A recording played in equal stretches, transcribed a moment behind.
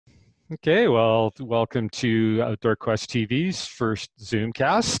Okay, well, welcome to Outdoor Quest TV's first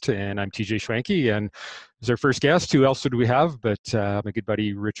Zoomcast, and I'm TJ Schwanke, and as our first guest, who else would we have but my good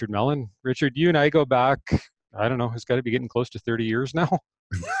buddy Richard Mellon. Richard, you and I go back, I don't know, it's got to be getting close to 30 years now.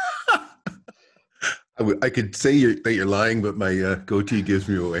 I could say that you're lying, but my goatee gives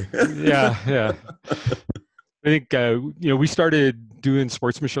me away. Yeah. I think, we started doing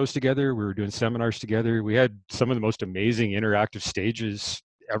sportsman shows together. We were doing seminars together. We had some of the most amazing interactive stages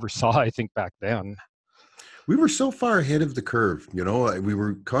ever saw, I think, back then. We were so far ahead of the curve, we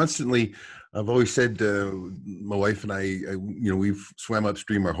were constantly, I've always said, my wife and we've swam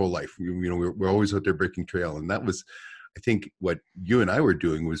upstream our whole life. We're always out there breaking trail. And that was, I think, what you and I were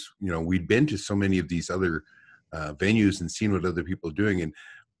doing was, we'd been to so many of these other venues and seen what other people are doing. And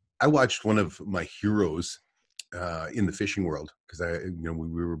I watched one of my heroes in the fishing world, because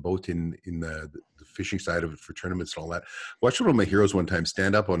we were both in the fishing side of it for tournaments and all that. Watched one of my heroes one time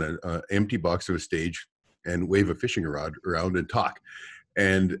stand up on an empty box of a stage and wave a fishing rod around and talk.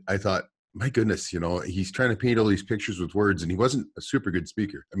 And I thought, my goodness, he's trying to paint all these pictures with words, and he wasn't a super good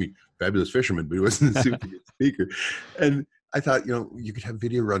speaker. I mean, fabulous fisherman, but he wasn't a super good speaker. And I thought, you could have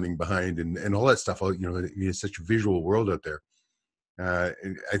video running behind and all that stuff. It's such a visual world out there.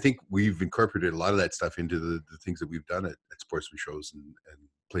 And I think we've incorporated a lot of that stuff into the things that we've done at sportsman shows and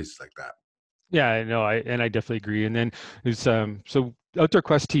places like that. Yeah, I know, I definitely agree. And then there's so Outdoor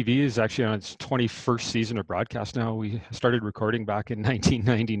Quest TV is actually on its 21st season of broadcast now. We started recording back in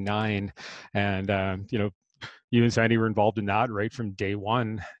 1999, and you and Sandy were involved in that right from day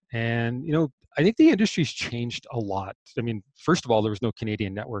one. And I think the industry's changed a lot. I mean, first of all, there was no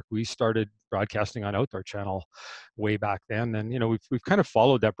Canadian network. We started broadcasting on Outdoor Channel way back then, and we've kind of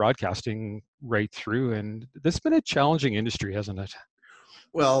followed that broadcasting right through. And this has been a challenging industry, hasn't it?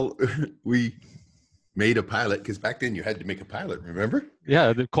 Well, we made a pilot, because back then you had to make a pilot, remember?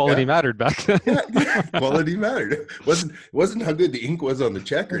 Yeah, the quality mattered back then. Yeah, quality mattered. It wasn't how good the ink was on the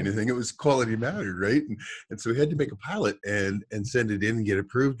check or anything. It was quality mattered, right? And so we had to make a pilot and send it in and get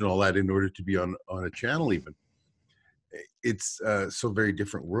approved and all that in order to be on a channel even. It's so very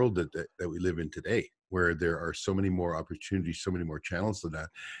different world that we live in today, where there are so many more opportunities, so many more channels than that.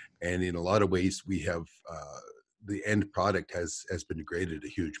 And in a lot of ways, we have the end product has been degraded a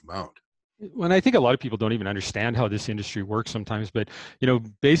huge amount. Well, I think a lot of people don't even understand how this industry works sometimes, but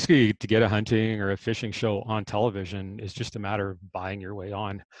basically to get a hunting or a fishing show on television is just a matter of buying your way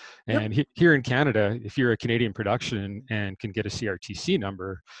on. And Yep. here in Canada, if you're a Canadian production and can get a CRTC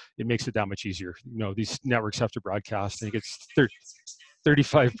number, it makes it that much easier. These networks have to broadcast. I think it's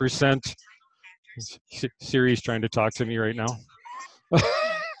 35%. Siri's trying to talk to me right now.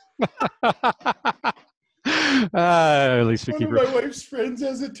 At least we One keep of my wife's friends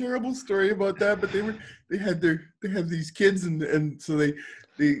has a terrible story about that, but they have these kids, and so they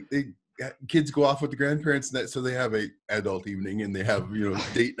kids go off with the grandparents, and that, so they have a adult evening and they have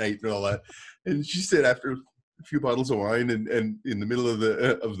date night and all that. And she said after a few bottles of wine and in the middle of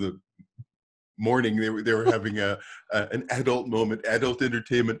the morning, they were having an adult moment, adult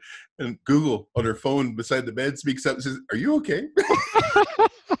entertainment, and Google on her phone beside the bed speaks up and says, "Are you okay?"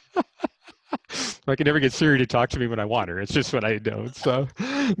 I can never get Siri to talk to me when I want her. It's just what I know. So,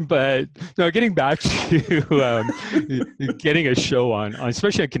 but no, getting back to getting a show on,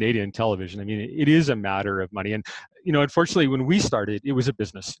 especially on Canadian television. I mean, it is a matter of money. And, unfortunately, when we started, it was a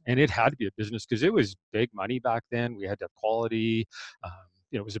business, and it had to be a business because it was big money back then. We had to have quality.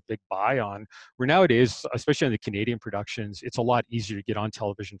 It was a big buy on. Where nowadays, especially on the Canadian productions, it's a lot easier to get on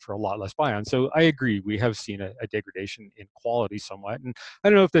television for a lot less buy on. So I agree, we have seen a degradation in quality somewhat. And I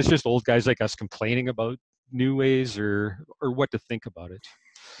don't know if that's just old guys like us complaining about new ways or what to think about it.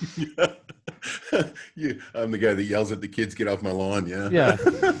 Yeah, I'm the guy that yells at the kids, "Get off my lawn!" Yeah.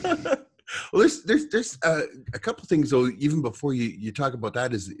 Well, there's a couple things though. Even before you talk about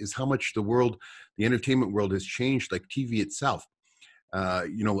that, is how much the entertainment world has changed, like TV itself.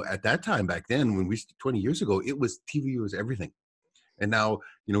 At that time back then, 20 years ago, it was TV was everything. And now,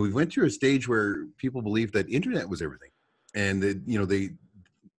 we went through a stage where people believed that internet was everything, and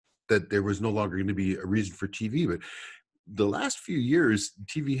that there was no longer going to be a reason for TV. But the last few years,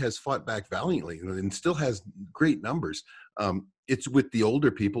 TV has fought back valiantly and still has great numbers. It's with the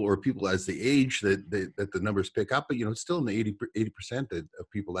older people or people as they age that the numbers pick up, but it's still in the 80% of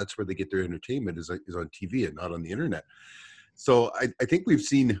people. That's where they get their entertainment is on TV and not on the internet. So I think we've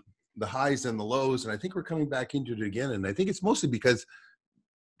seen the highs and the lows, and I think we're coming back into it again. And I think it's mostly because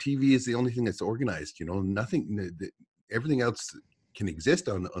TV is the only thing that's organized. Everything else can exist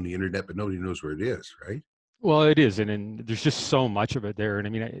on the internet, but nobody knows where it is, right? Well, it is, and there's just so much of it there. And I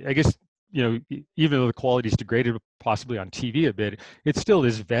mean, I guess even though the quality is degraded possibly on TV a bit, it still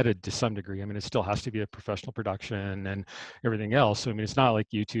is vetted to some degree. I mean, it still has to be a professional production and everything else. So, I mean, it's not like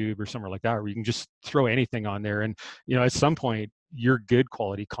YouTube or somewhere like that where you can just throw anything on there. And, at some point, your good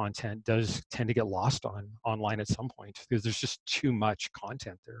quality content does tend to get lost online at some point because there's just too much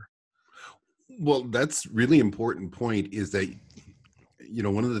content there. Well, that's really important point is that,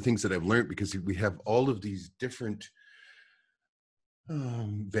 one of the things that I've learned, because we have all of these different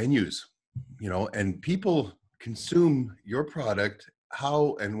venues, and people consume your product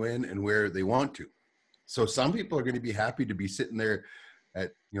how and when and where they want to. So some people are going to be happy to be sitting there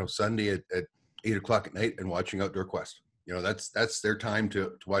at, Sunday at 8:00 at night and watching Outdoor Quest. That's their time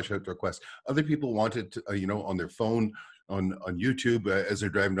to watch Outdoor Quest. Other people want it to, on their phone, on YouTube as they're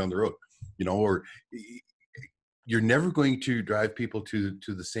driving down the road, or you're never going to drive people to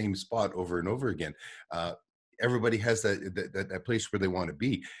the same spot over and over again. Everybody has that place where they want to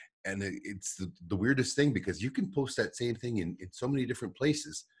be. And it's the weirdest thing, because you can post that same thing in so many different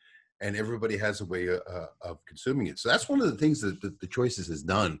places, and everybody has a way of consuming it. So that's one of the things that the Choices has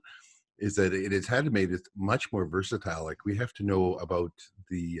done, is that it has had to make it much more versatile. Like, we have to know about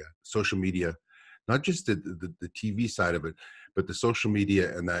the social media, not just the TV side of it, but the social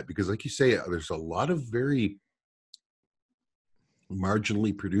media and that, because like you say, there's a lot of very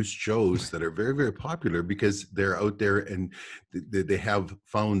marginally produced shows that are very, very popular because they're out there and they have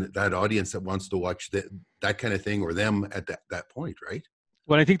found that audience that wants to watch that kind of thing, or them at that point, right?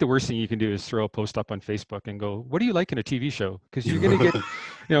 Well, I think the worst thing you can do is throw a post up on Facebook and go, "What do you like in a TV show?" Because you're going to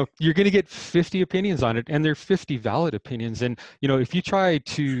get, you're going to get 50 opinions on it, and they're 50 valid opinions. And if you try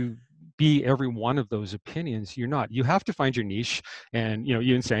to be every one of those opinions, you're not. You have to find your niche. And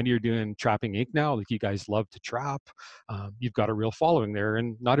you and Sandy are doing Trapping Inc. now. Like, you guys love to trap. You've got a real following there,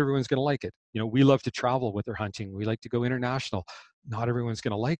 and not everyone's going to like it. We love to travel with our hunting. We like to go international. Not everyone's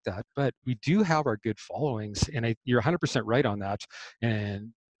going to like that, but we do have our good followings, and you're 100% right on that. And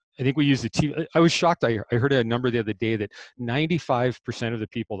I think we use the TV. I was shocked. I heard a number the other day that 95% of the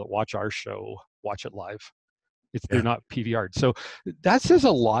people that watch our show watch it live. They're not PVR'd. So that says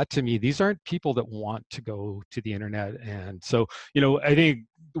a lot to me. These aren't people that want to go to the internet. And so, I think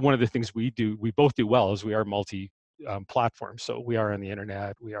one of the things we both do well, is we are platform. So we are on the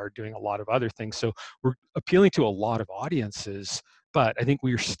internet, we are doing a lot of other things. So we're appealing to a lot of audiences, but I think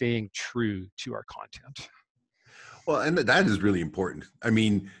we are staying true to our content. Well, and that is really important. I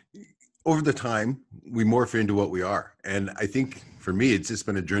mean, over the time, we morph into what we are. And I think for me, it's just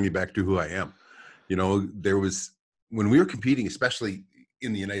been a journey back to who I am. There was, when we were competing, especially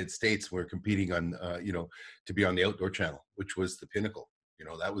in the United States, we were competing on, to be on the Outdoor Channel, which was the pinnacle.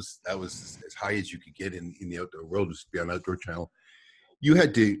 That was as high as you could get in the outdoor world, was to be on Outdoor Channel. You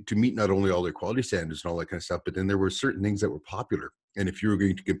had to meet not only all their quality standards and all that kind of stuff, but then there were certain things that were popular. And if you were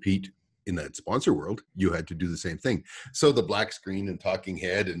going to compete in that sponsor world, you had to do the same thing. So the black screen and talking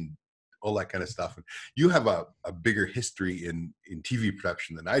head and all that kind of stuff. And you have a bigger history in TV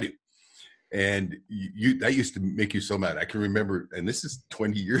production than I do. And that used to make you so mad. I can remember, and this is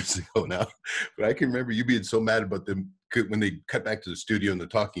 20 years ago now, but I can remember you being so mad about them when they cut back to the studio and the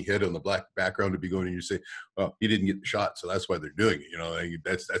talking head on the black background to be going, and you say, "Well, he didn't get the shot, so that's why they're doing it."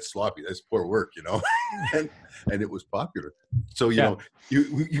 That's sloppy. That's poor work. and it was popular. So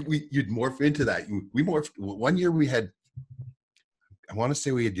you'd morph into that. We morphed. One year we had, I want to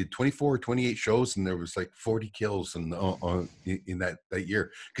say we did 24 or 28 shows, and there was like 40 kills in that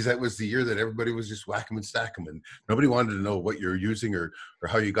year, because that was the year that everybody was just whack 'em and stack 'em, and nobody wanted to know what you're using or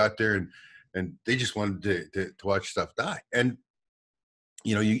how you got there, and they just wanted to watch stuff die. And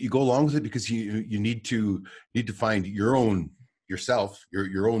you go along with it because you need to find your own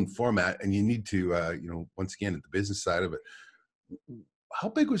format, and you need to once again, at the business side of it. How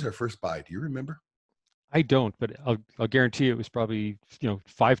big was our first buy? Do you remember? I don't, but I'll guarantee it was probably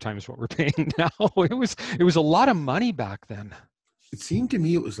 5 times what we're paying now. It was a lot of money back then. It seemed to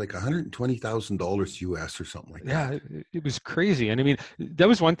me it was like $120,000 US or something like that. Yeah, it was crazy. And I mean, that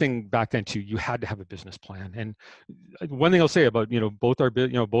was one thing back then too. You had to have a business plan. And one thing I'll say about both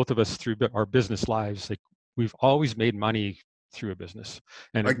of us through our business lives, like, we've always made money through a business,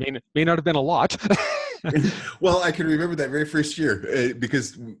 and it may not have been a lot. Well, I can remember that very first year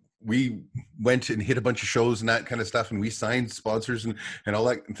because we went and hit a bunch of shows and that kind of stuff, and we signed sponsors and all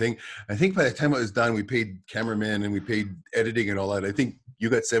that thing. I think by the time it was done, we paid cameramen and we paid editing and all that. I think you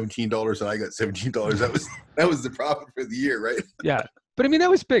got $17 and I got $17. That was the profit for the year, right? Yeah. But I mean,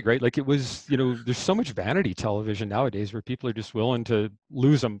 that was big, right? Like it was, there's so much vanity television nowadays where people are just willing to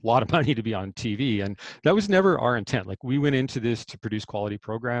lose a lot of money to be on TV. And that was never our intent. Like we went into this to produce quality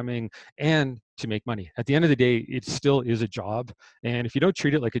programming and to make money. At the end of the day, it still is a job. And if you don't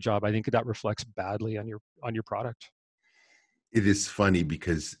treat it like a job, I think that reflects badly on your product. It is funny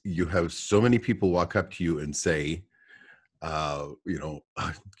because you have so many people walk up to you and say, you're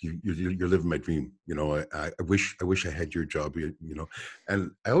living my dream. I wish I had your job.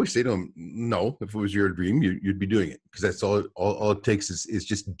 And I always say to them, no, if it was your dream, you'd be doing it, because that's all it takes is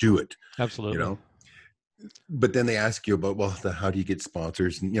just do it. Absolutely. But then they ask you about, well, how do you get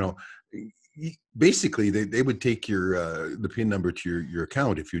sponsors? And basically they would take the PIN number to your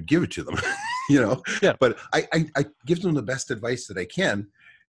account if you'd give it to them. Yeah. But I give them the best advice that I can.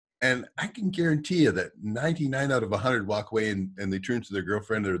 And I can guarantee you that 99 out of 100 walk away and they turn to their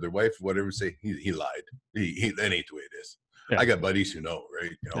girlfriend or their wife or whatever and say, he lied. That ain't the way it is. Yeah. I got buddies who know,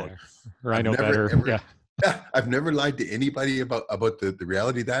 right? Yeah. Or I know better. Yeah. I've never lied to anybody about the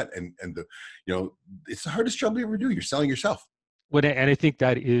reality of that. And it's the hardest job you ever do. You're selling yourself. Well, and I think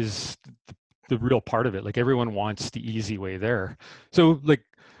that is the real part of it. Like everyone wants the easy way there. So like,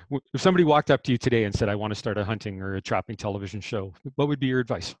 if somebody walked up to you today and said, I want to start a hunting or a trapping television show, what would be your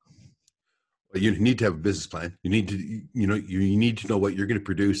advice? Well, you need to have a business plan. You need to, you need to know what you're going to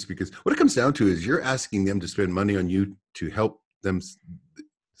produce, because what it comes down to is you're asking them to spend money on you to help them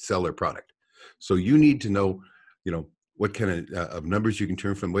sell their product. So you need to know, what kind of numbers you can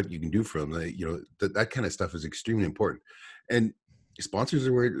turn from, what you can do from, that kind of stuff is extremely important. And sponsors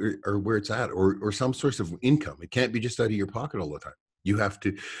are where it's at, or some source of income. It can't be just out of your pocket all the time. You have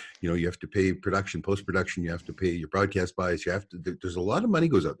to, you have to pay production, post-production. You have to pay your broadcast buys. There's a lot of money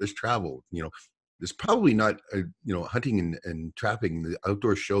goes out. There's travel, there's probably not, hunting and trapping, the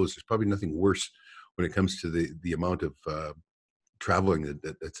outdoor shows. There's probably nothing worse when it comes to the amount of traveling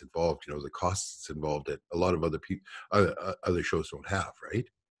that's involved, the costs that's involved that a lot of other shows don't have, right?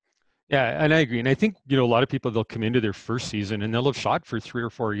 Yeah, and I agree. And I think, a lot of people, they'll come into their first season and they'll have shot for 3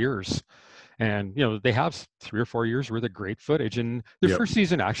 or 4 years. And, they have 3 or 4 years worth of great footage, and their first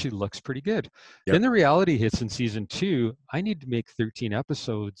season actually looks pretty good. Yep. Then the reality hits in season 2. I need to make 13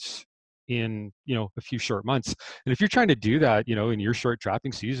 episodes in, a few short months. And if you're trying to do that, in your short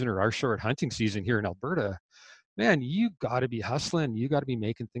trapping season or our short hunting season here in Alberta, man, you got to be hustling. You got to be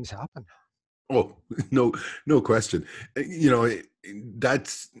making things happen. Oh, no question.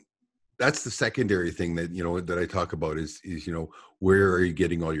 That's the secondary thing that, that I talk about is, where are you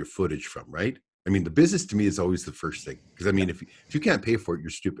getting all your footage from, right? I mean, the business to me is always the first thing. Because I mean, if you can't pay for it, you're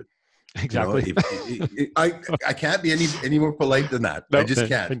stupid. Exactly. I can't be any more polite than that. No, I just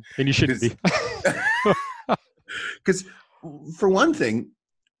can't. And you shouldn't be. Because for one thing,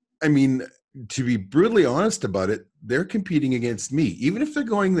 I mean, to be brutally honest about it, they're competing against me. Even if they're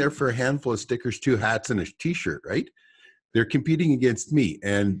going there for a handful of stickers, 2 hats, and a t-shirt, right? They're competing against me.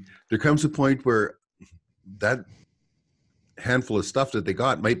 And there comes a point where that handful of stuff that they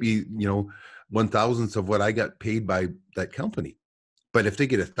got might be, 1,000th of what I got paid by that company. But if they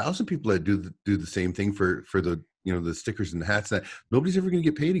get 1,000 people that do the same thing for the, the stickers and the hats, that nobody's ever going to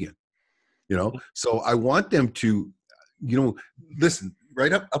get paid again, So I want them to, listen,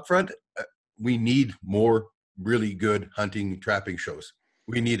 right up front, we need more really good hunting, trapping shows.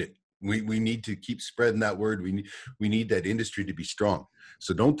 We need it. We need to keep spreading that word. We need that industry to be strong.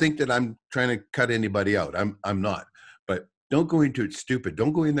 So don't think that I'm trying to cut anybody out. I'm not. But don't go into it stupid.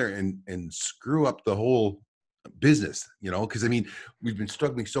 Don't go in there and screw up the whole business, because I mean, we've been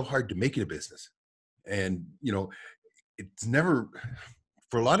struggling so hard to make it a business. And, it's never,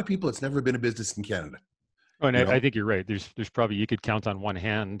 for a lot of people, it's never been a business in Canada. Oh, and I think you're right. There's probably, you could count on one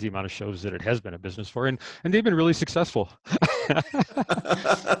hand the amount of shows that it has been a business for, and they've been really successful.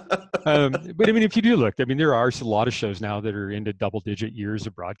 But I mean, if you do look, I mean, there are a lot of shows now that are into double-digit years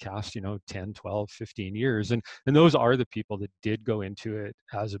of broadcast, 10, 12, 15 years. And those are the people that did go into it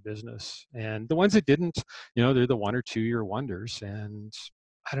as a business. And the ones that didn't, they're the 1 or 2 year wonders. And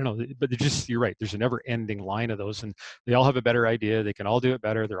I don't know, but you're right. There's a never ending line of those, and they all have a better idea. They can all do it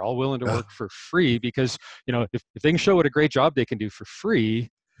better. They're all willing to work for free because, if they can show what a great job they can do for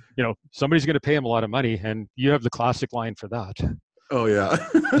free, somebody's going to pay them a lot of money. And you have the classic line for that. Oh yeah.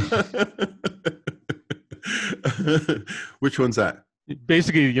 Which one's that?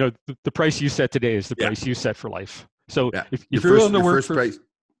 Basically, the price you set today is the price you set for life. So if you're willing to work for,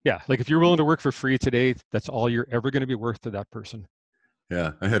 if you're willing to work for free today, that's all you're ever going to be worth to that person.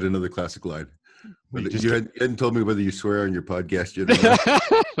 Yeah, I had another classic line. You hadn't told me whether you swear on your podcast yet.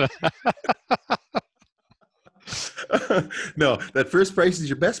 No, that first price is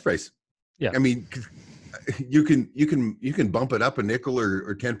your best price. Yeah. I mean, you can bump it up a nickel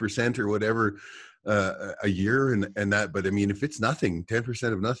or 10% or whatever a year, and that. But I mean, if it's nothing,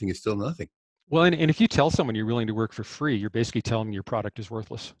 10% of nothing is still nothing. Well, and if you tell someone you're willing to work for free, you're basically telling them your product is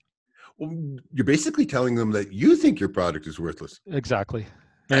worthless. Well, you're basically telling them that you think your product is worthless. Exactly.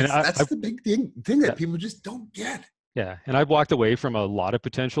 And That's the big thing that yeah, people just don't get. yeah. And I've walked away from a lot of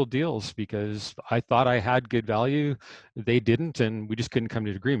potential deals because I thought I had good value. They didn't, and we just couldn't come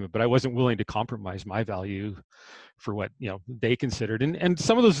to an agreement. But I wasn't willing to compromise my value for what they considered. And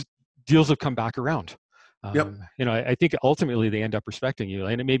some of those deals have come back around. Yep. I think ultimately they end up respecting you,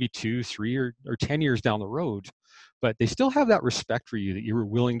 and it may be 2, 3, or 10 years down the road, but they still have that respect for you that you were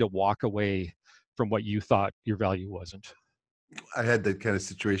willing to walk away from what you thought your value wasn't. I had that kind of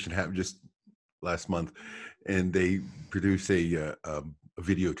situation happen just last month, and they produce a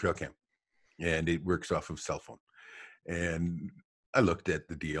video trail cam, and it works off of cell phone. And I looked at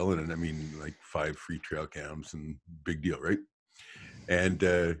the deal, and I mean, like 5 free trail cams, and big deal, right?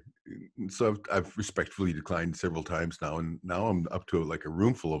 And so I've respectfully declined several times now, and now I'm up to like a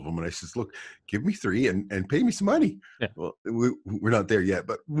room full of them. And I says, "Look, give me 3 and pay me some money." Yeah. Well, we're not there yet,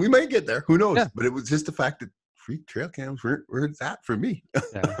 but we might get there. Who knows? Yeah. But it was just the fact that free trail cams weren't that for me.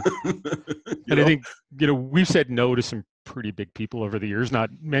 Yeah. And I think we've said no to some pretty big people over the years, not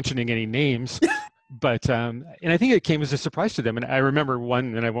mentioning any names. But and I think it came as a surprise to them. And I remember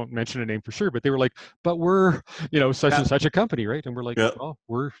one, and I won't mention a name for sure, but they were like, "But we're such and such a company, right?" And we're like, Yeah. "Well,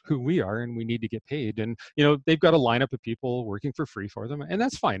 we're who we are, and we need to get paid." And they've got a lineup of people working for free for them, and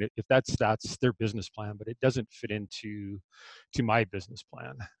that's fine if that's their business plan. But it doesn't fit into my business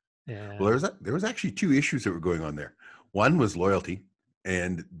plan. And Well, there was actually 2 issues that were going on there. One was loyalty,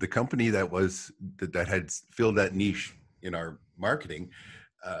 and the company that had filled that niche in our marketing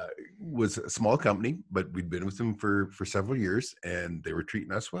was a small company, but we'd been with them for several years, and they were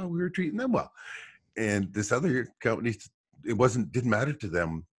treating us well. We were treating them well. And this other company, didn't matter to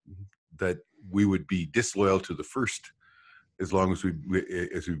them that we would be disloyal to the first, as long as we'd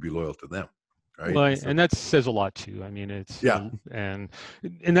be loyal to them. Right. well, So, and that says a lot too. I mean, it's yeah. and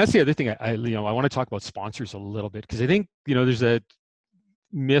that's the other thing. I want to talk about sponsors a little bit because I think there's a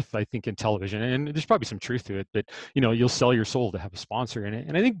myth I think in television, and there's probably some truth to it, but you'll sell your soul to have a sponsor in it.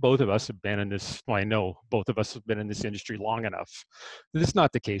 And I think both of us have been in this. Well, I know both of us have been in this industry long enough that it's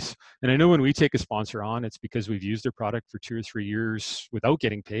not the case. And I know when we take a sponsor on, it's because we've used their product for 2 or 3 years without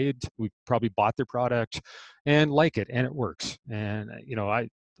getting paid. We've probably bought their product and like it, and it works. And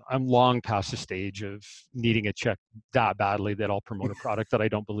I'm long past the stage of needing a check that badly that I'll promote a product that I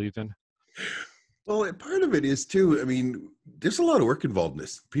don't believe in. Well, part of it is too, I mean, there's a lot of work involved in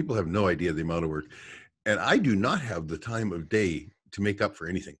this. People have no idea the amount of work. And I do not have the time of day to make up for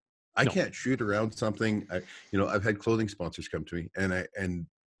anything. I No. can't shoot around something. I've had clothing sponsors come to me, and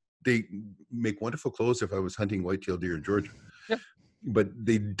they make wonderful clothes if I was hunting whitetail deer in Georgia. Yeah. But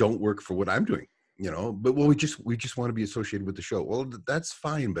they don't work for what I'm doing, but we just want to be associated with the show. Well, that's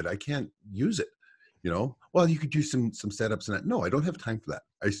fine, but I can't use it. Well, you could do some setups and that. No, I don't have time for that.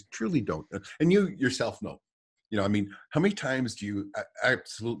 I truly don't. And you yourself know. I mean, how many times do you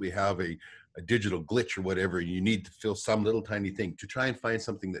absolutely have a digital glitch or whatever? You need to fill some little tiny thing to try and find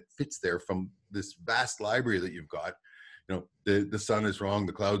something that fits there from this vast library that you've got. The sun is wrong,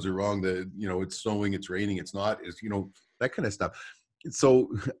 the clouds are wrong, it's snowing, it's raining, it's not, that kind of stuff.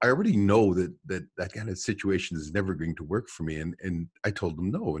 So I already know that kind of situation is never going to work for me. And I told them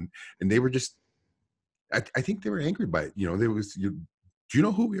no. And they were just, I think they were angry by it. Do you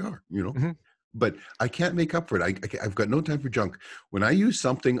know who we are? Mm-hmm. But I can't make up for it. I've got no time for junk. When I use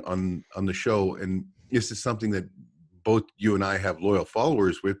something on the show, and this is something that both you and I have loyal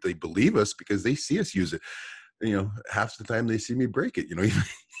followers with, they believe us because they see us use it. Half the time they see me break it,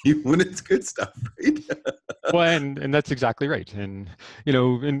 even when it's good stuff, right? Well, and that's exactly right. And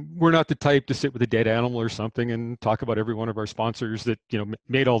and we're not the type to sit with a dead animal or something and talk about every one of our sponsors that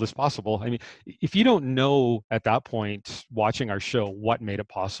made all this possible. I mean, if you don't know at that point watching our show what made it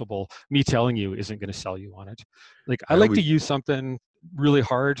possible, me telling you isn't going to sell you on it. Like I like to use something really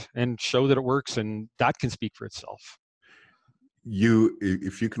hard and show that it works, and that can speak for itself.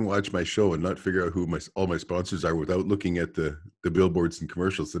 If you can watch my show and not figure out who all my sponsors are without looking at the billboards and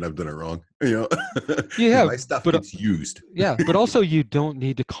commercials, then I've done it wrong. Yeah, my stuff gets used. Yeah, but also you don't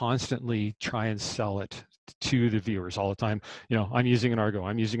need to constantly try and sell it to the viewers all the time. I'm using an Argo,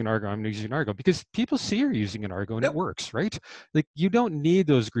 I'm using an Argo, I'm using an Argo, because people see you're using an Argo and Yep. it works, right? Like you don't need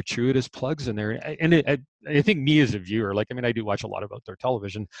those gratuitous plugs in there. And I think me as a viewer, I do watch a lot of outdoor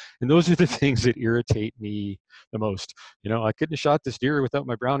television, and those are the things that irritate me the most. I couldn't have shot this deer without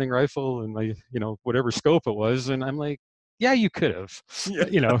my Browning rifle and my, whatever scope it was. And I'm like, yeah, you could have,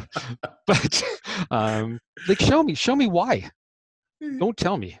 Yeah. but like, show me why. Don't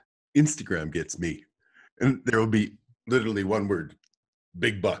tell me. Instagram gets me, and there will be literally one word: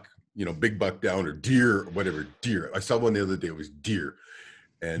 big buck. Big buck down or deer or whatever. Deer. I saw one the other day. It was deer,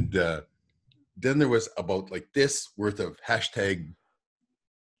 and then there was about like this worth of hashtag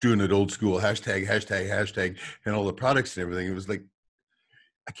doing it old school, hashtag, and all the products and everything. It was like,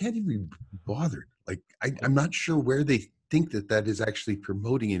 I can't even be bothered. Like, I'm not sure where they think that is actually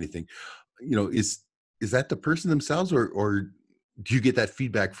promoting anything. Is that the person themselves, or do you get that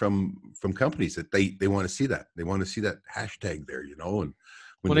feedback from companies that they want to see that? They want to see that hashtag there, and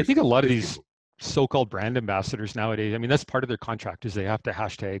when Well, I there's think a lot of 50 these so-called brand ambassadors nowadays, I mean, that's part of their contract is they have to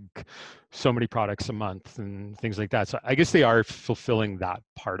hashtag so many products a month and things like that. So I guess they are fulfilling that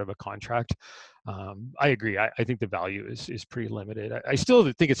part of a contract. I agree. I think the value is pretty limited. I still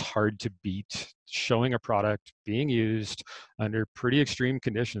think it's hard to beat showing a product being used under pretty extreme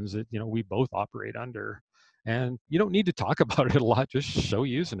conditions that we both operate under. And you don't need to talk about it a lot. Just show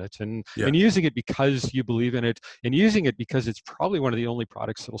using it and yeah, using it because you believe in it, and using it because it's probably one of the only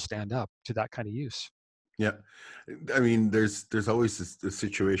products that'll stand up to that kind of use. yeah. I mean, there's always this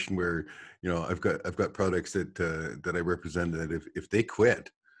situation where I've got products that I represent that if they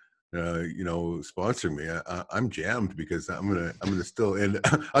quit, sponsor me, I'm jammed because I'm gonna still, and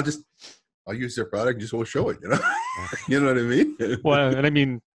I'll use their product, just won't show it. You know what I mean? Well, and I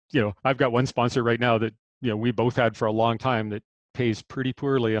mean, I've got one sponsor right now that we both had for a long time that pays pretty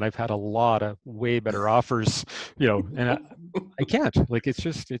poorly, and I've had a lot of way better offers, and I can't. Like,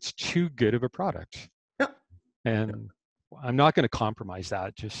 it's too good of a product, Yeah. and I'm not going to compromise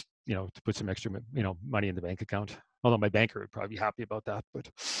that just to put some extra money in the bank account. Although my banker would probably be happy about that, but.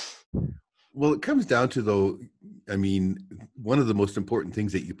 Well, it comes down to, though, I mean, one of the most important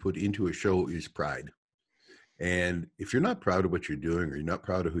things that you put into a show is pride. And if you're not proud of what you're doing, or you're not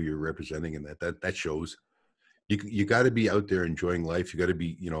proud of who you're representing, and that shows. You got to be out there enjoying life. You got to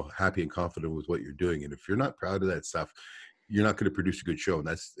be, happy and confident with what you're doing. And if you're not proud of that stuff, you're not going to produce a good show. And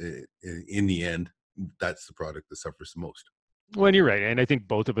that's, in the end, that's the product that suffers the most. Well, you're right. And I think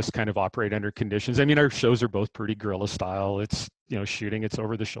both of us kind of operate under conditions. I mean, our shows are both pretty guerrilla style. It's, shooting, it's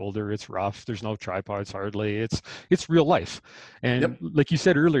over the shoulder, it's rough. There's no tripods hardly. It's real life. And Yep. like you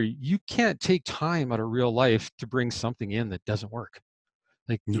said earlier, you can't take time out of real life to bring something in that doesn't work.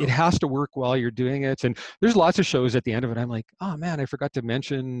 Like, it No. has to work while you're doing it. And there's lots of shows at the end of it, I'm like, oh man, I forgot to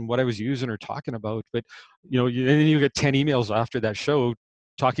mention what I was using or talking about. But, and then you get 10 emails after that show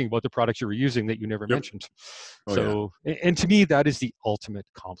talking about the products you were using that you never Yep. mentioned. Oh, yeah. So, and to me, that is the ultimate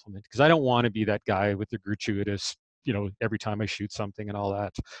compliment, because I don't want to be that guy with the gratuitous, every time I shoot something and all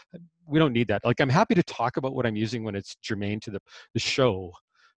that. We don't need that. Like, I'm happy to talk about what I'm using when it's germane to the show,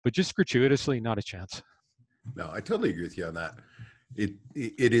 but just gratuitously, not a chance. No, I totally agree with you on that. It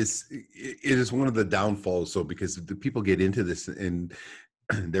is one of the downfalls. So, because the people get into this, and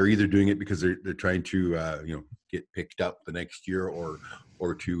they're either doing it because they're trying to get picked up the next year,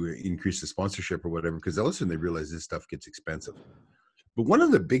 or to increase the sponsorship or whatever, because all of a sudden they realize this stuff gets expensive. But one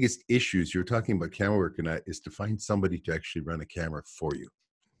of the biggest issues, you're talking about camera work, and that is to find somebody to actually run a camera for you.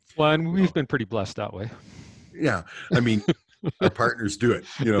 Well, and You we've know? been pretty blessed that way. Yeah, I mean, our partners do it.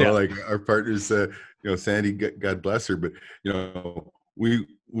 Yeah. Like our partners, Sandy, God bless her, but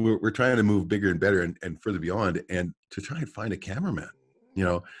we're trying to move bigger and better and further beyond, and to try and find a cameraman.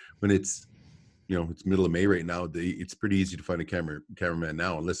 When it's it's middle of May right now, it's pretty easy to find a cameraman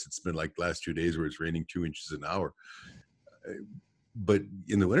now, unless it's been like the last 2 days where it's raining 2 inches an hour. But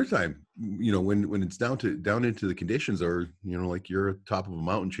in the wintertime, when it's down into the conditions, or like you're at the top of a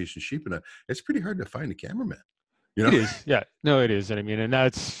mountain chasing sheep, and it's pretty hard to find a cameraman. It is. Yeah. No, it is. And I mean, and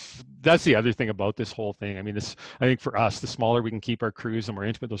that's the other thing about this whole thing. I mean, I think for us, the smaller we can keep our crews, the more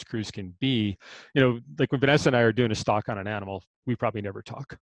intimate those crews can be, like when Vanessa and I are doing a stock on an animal, we probably never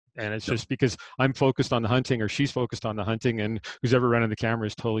talk. And it's just because I'm focused on the hunting, or she's focused on the hunting, and who's ever running the camera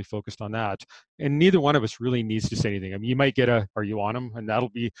is totally focused on that. And neither one of us really needs to say anything. I mean, you might get are you on them? And that'll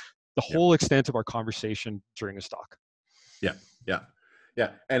be the whole extent of our conversation during a stock. Yeah. Yeah.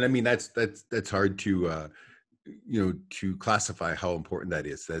 Yeah. And I mean, that's hard to, to classify how important that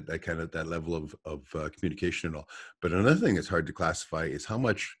is, that kind of, that level of communication and all. But another thing that's hard to classify is how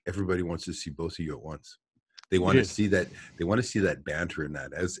much everybody wants to see both of you at once. They want to see that. They want to see that banter in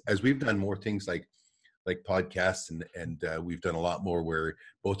that. As we've done more things like podcasts, and we've done a lot more where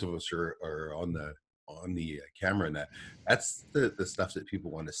both of us are on the camera, and that's the stuff that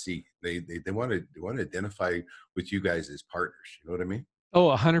people want to see. They want to identify with you guys as partners. You know what I mean? Oh,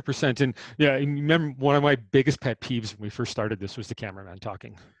 100%. And yeah, and remember, one of my biggest pet peeves when we first started this was the cameraman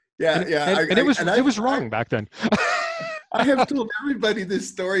talking. Yeah, And it was wrong back then. I have told everybody this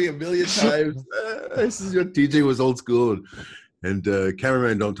story a million times. This is what TJ was old school, and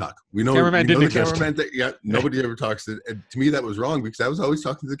cameramen don't talk. We know Cameraman didn't the exist. cameraman. Nobody ever talks. And to me, that was wrong because I was always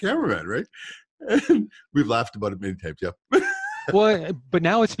talking to the cameraman, right? And we've laughed about it many times. Yeah. Well, but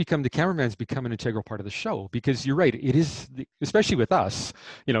now it's become, the cameraman's become an integral part of the show, because you're right. It is, especially with us,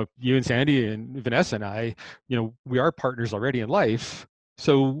 you and Sandy and Vanessa and I, we are partners already in life.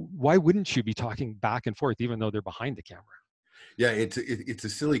 So why wouldn't you be talking back and forth, even though they're behind the camera? Yeah, it's a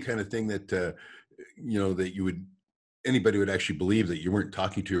silly kind of thing that that anybody would actually believe that you weren't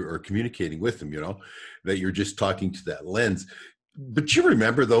talking to or communicating with them. That you're just talking to that lens. But you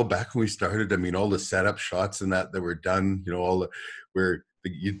remember though, back when we started, I mean, all the setup shots and that were done. All of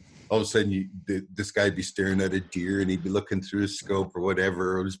a sudden this guy'd be staring at a deer and he'd be looking through his scope or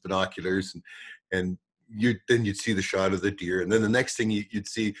whatever, or his binoculars, and you'd see the shot of the deer, and then the next thing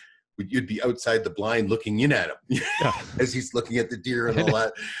you'd be outside the blind looking in at him Yeah. as he's looking at the deer and all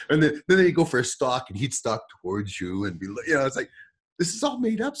that. And then he'd go for a stalk and he'd stalk towards you and be, it's like, this is all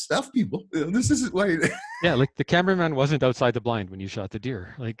made up stuff, people. This isn't why. Yeah, like the cameraman wasn't outside the blind when you shot the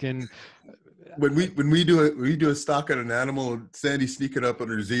deer. Like when we do a stalk on an animal, and Sandy's sneaking up on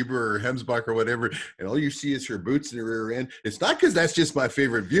her zebra or hemsbach or whatever, and all you see is her boots and her rear end. It's not because that's just my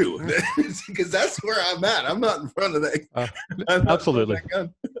favorite view. It's because that's where I'm at. I'm not in front of that. Absolutely.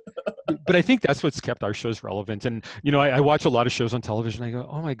 But I think that's what's kept our shows relevant. And, I watch a lot of shows on television. I go,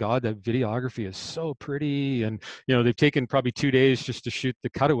 oh my God, that videography is so pretty. And, they've taken probably 2 days just to shoot the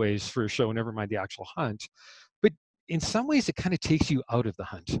cutaways for a show, never mind the actual hunt. But in some ways, it kind of takes you out of the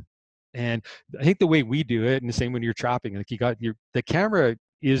hunt. And I think the way we do it, and the same when you're trapping, like the camera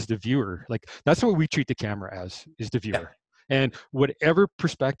is the viewer. Like that's what we treat the camera as, is the viewer. Yeah. And whatever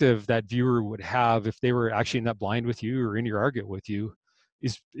perspective that viewer would have if they were actually in that blind with you or in your argument with you,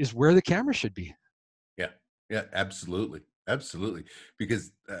 is where the camera should be. Yeah, absolutely.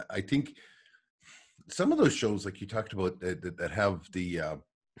 Because I think some of those shows, like you talked about, that have the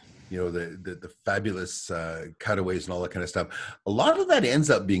the fabulous cutaways and all that kind of stuff, a lot of that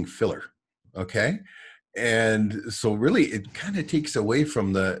ends up being filler. Okay. And so really it kind of takes away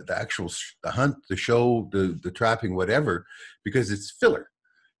from the actual the hunt, the show, the trapping, whatever, because it's filler.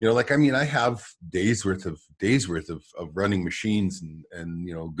 I have days worth of running machines and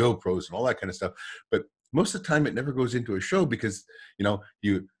GoPros and all that kind of stuff. But most of the time it never goes into a show because,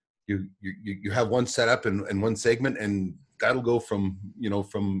 you have one setup and one segment, and that'll go from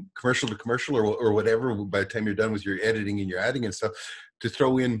commercial to commercial or whatever. By the time you're done with your editing and your adding and stuff, to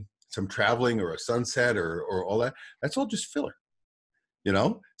throw in some traveling or a sunset or all that, that's all just filler,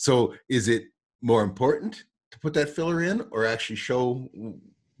 So is it more important to put that filler in or actually show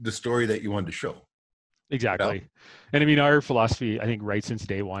the story that you wanted to show? Exactly. And I mean, our philosophy, I think right since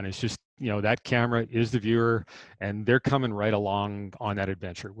day one, is just, that camera is the viewer and they're coming right along on that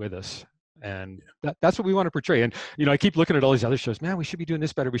adventure with us. And that's what we want to portray. And, I keep looking at all these other shows, man, we should be doing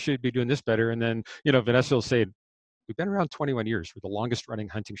this better. We should be doing this better. And then, Vanessa will say, we've been around 21 years. We're the longest running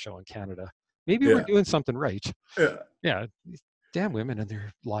hunting show in Canada. Maybe we're doing something right. Yeah. Damn women and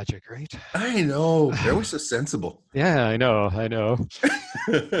their logic, right? I know. They're always so sensible. Yeah, I know.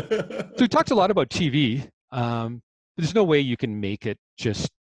 So we talked a lot about TV. But there's no way you can make it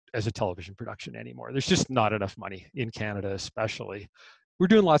just as a television production anymore. There's just not enough money in Canada, especially. We're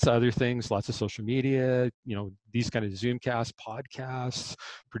doing lots of other things, lots of social media, these kind of Zoomcast podcasts,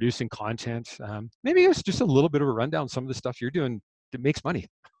 producing content. Maybe it's just a little bit of a rundown, some of the stuff you're doing that makes money.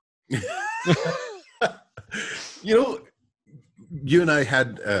 You and I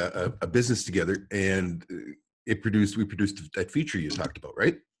had a business together, and we produced that feature you talked about,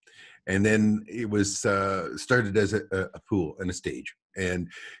 right? And then it was started as a pool and a stage,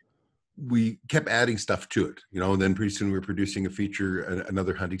 and we kept adding stuff to it, and then pretty soon we were producing a feature,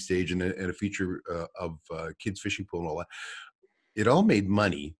 another hunting stage, and a feature of kids fishing pool and all that. It all made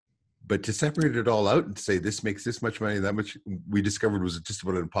money, but to separate it all out and say this makes this much money, that much, we discovered was just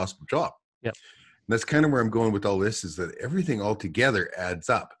about an impossible job. Yep. And that's kind of where I'm going with all this, is that everything all together adds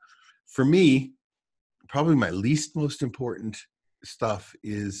up. For me, probably my least most important stuff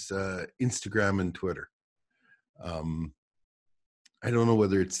is Instagram and Twitter. I don't know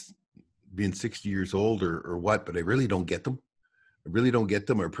whether it's being 60 years old or what, but I really don't get them.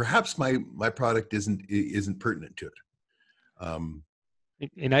 Or perhaps my product isn't pertinent to it.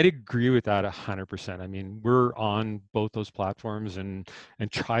 And I'd agree with that 100%. I mean, we're on both those platforms and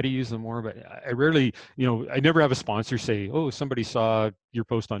try to use them more, but I rarely, I never have a sponsor say, oh, somebody saw your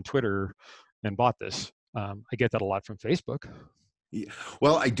post on Twitter and bought this. I get that a lot from Facebook. Yeah.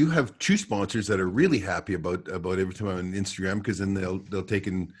 Well, I do have two sponsors that are really happy about every time I'm on Instagram, because then they'll take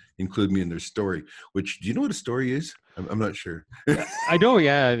and include me in their story. Which, do you know what a story is? I'm not sure. I know,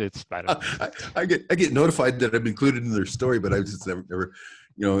 yeah, it's I don't know. I get notified that I'm included in their story, but I've just never,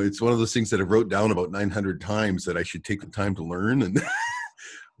 it's one of those things that I wrote down about 900 times that I should take the time to learn, and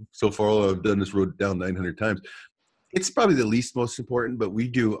so far all I've done is wrote it down 900 times. It's probably the least most important, but we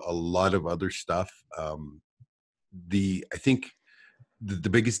do a lot of other stuff. I think the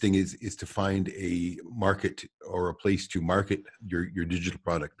biggest thing is to find a market or a place to market your digital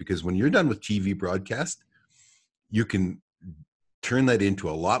product, because when you're done with TV broadcast, you can turn that into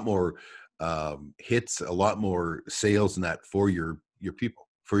a lot more hits, a lot more sales, and that for your people,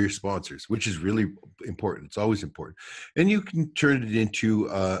 for your sponsors, which is really important. It's always important. And you can turn it into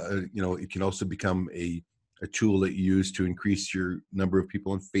it can also become a tool that you use to increase your number of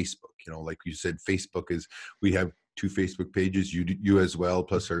people on Facebook. Like you said, we have 2 Facebook pages, you as well,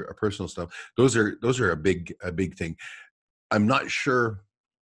 plus our personal stuff. Those are a big thing. I'm not sure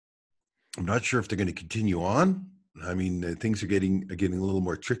if they're going to continue on. I mean, things are getting a little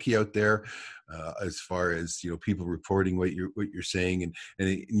more tricky out there, as far as people reporting what you're saying, and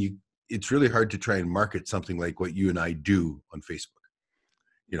it's really hard to try and market something like what you and I do on Facebook.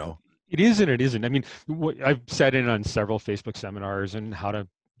 It is and it isn't. I mean, I've sat in on several Facebook seminars and how to,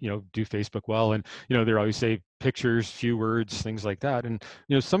 do Facebook well. And, they always say pictures, few words, things like that. And,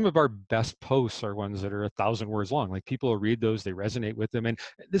 some of our best posts are ones that are 1,000 words long. Like, people will read those, they resonate with them. And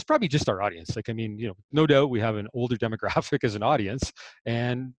it's probably just our audience. Like, I mean, no doubt we have an older demographic as an audience,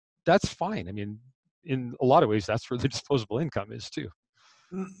 and that's fine. I mean, in a lot of ways, that's where the disposable income is too.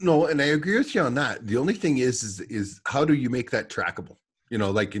 No, and I agree with you on that. The only thing is how do you make that trackable?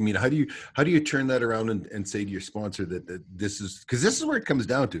 Like, I mean, how do you turn that around and say to your sponsor that this is, because this is where it comes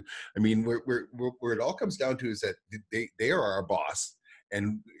down to. I mean, where it all comes down to is that they are our boss,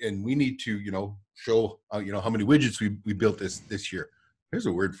 and we need to show how many widgets we built this year. There's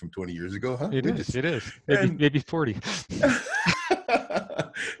a word from 20 years ago, huh? It widgets. is. Maybe 40.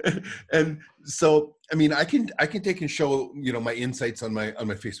 And so, I mean, I can take and show my insights on my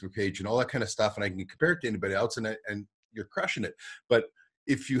Facebook page and all that kind of stuff, and I can compare it to anybody else, and you're crushing it. But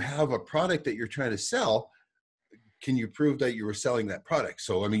if you have a product that you're trying to sell, can you prove that you were selling that product?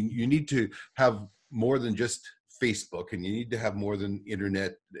 So, I mean, you need to have more than just Facebook, and you need to have more than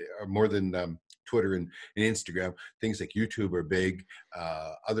internet, or more than Twitter and Instagram. Things like YouTube are big.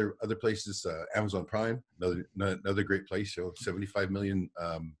 Other places, Amazon Prime, another great place. 75 million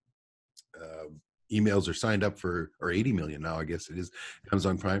emails are signed up for, or 80 million now, I guess it is,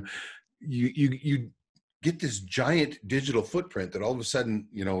 Amazon Prime. You get this giant digital footprint that all of a sudden,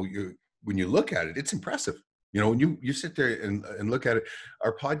 when you look at it, it's impressive. When you sit there and look at it,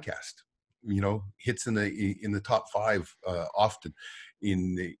 our podcast, hits in the top 5 often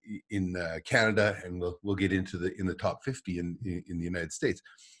in Canada, and we'll get into the top 50 in the United States.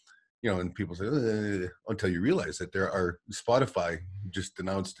 And people say, until you realize that Spotify just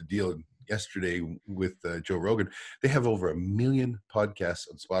announced a deal yesterday with Joe Rogan. They have over 1 million podcasts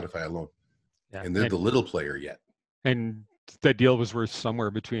on Spotify alone. Yeah, and they're the little player yet. And that deal was worth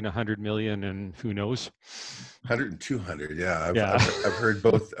somewhere between 100 million and who knows, 100 and 200. Yeah, I've heard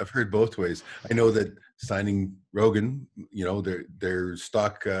both. I've heard both ways. I know that signing Rogan, their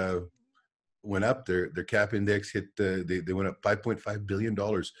stock went up. Their cap index hit. They went up $5.5 billion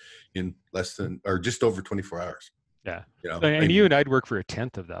in less than, or just over 24 hours. Yeah, and you and I'd work for a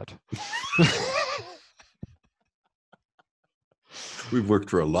tenth of that. We've worked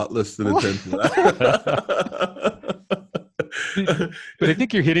for a lot less than a tenth of that. But I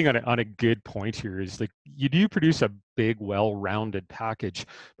think you're hitting on a good point here. Is like, you do produce a big, well-rounded package,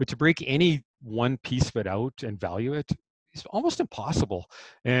 but to break any one piece of it out and value it is almost impossible.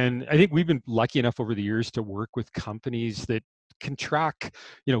 And I think we've been lucky enough over the years to work with companies that can track,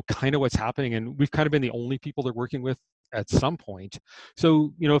 kind of what's happening, and we've kind of been the only people they're working with at some point.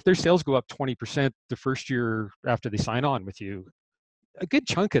 So, if their sales go up 20% the first year after they sign on with you, a good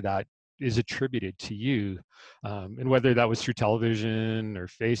chunk of that is attributed to you. And whether that was through television or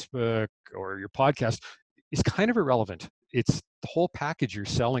Facebook or your podcast is kind of irrelevant. It's the whole package you're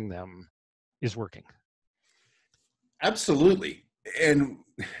selling them is working. Absolutely. And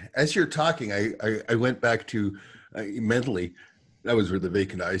as you're talking, I went back to mentally, that was where the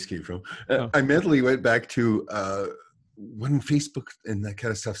vacant eyes came from. I mentally went back to when Facebook and that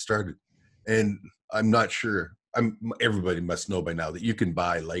kind of stuff started. And I'm not sure. Everybody must know by now that you can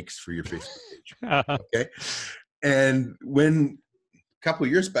buy likes for your Facebook page. Okay. And when a couple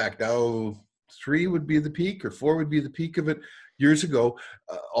of years back now, 3 would be the peak, or 4 would be the peak of it. Years ago,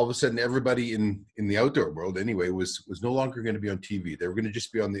 all of a sudden, everybody in the outdoor world, anyway, was no longer going to be on TV. They were going to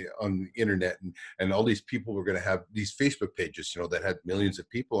just be on the internet, and all these people were going to have these Facebook pages, that had millions of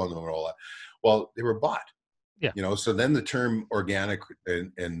people on them and all that. Well, they were bought. Yeah. So then the term organic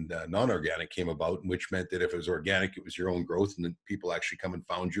and non-organic came about, which meant that if it was organic, it was your own growth, and then people actually come and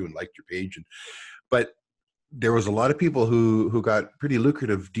found you and liked your page. But there was a lot of people who got pretty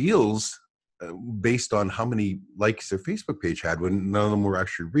lucrative deals based on how many likes their Facebook page had, when none of them were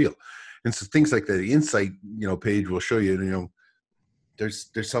actually real. And so things like the insight, page will show you,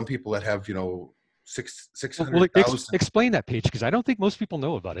 there's some people that have, 600,000. Explain that page, because I don't think most people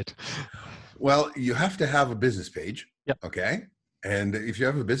know about it. Well, you have to have a business page. Yep. Okay. And if you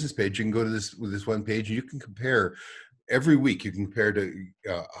have a business page, you can go to this one page, and you can compare every week. You can compare to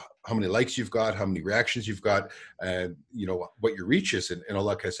how many likes you've got, how many reactions you've got, what your reach is, and all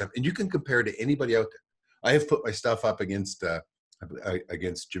that kind of stuff. And you can compare to anybody out there. I have put my stuff up against Jim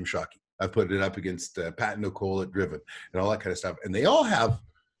Shockey. I've put it up against Pat and Nicole at Driven and all that kind of stuff. And they all have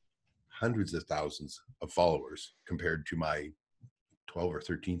hundreds of thousands of followers compared to my 12 or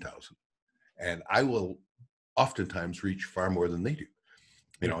 13,000. And I will oftentimes reach far more than they do.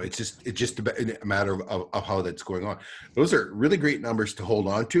 It's just a matter of how that's going on. Those are really great numbers to hold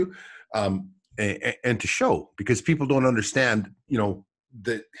on to, and to show, because people don't understand,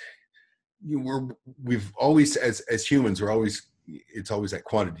 that we've always, as humans, it's always that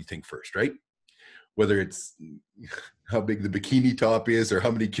quantity thing first, right? Whether it's how big the bikini top is, or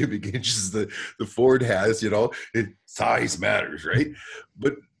how many cubic inches the Ford has, size matters, right?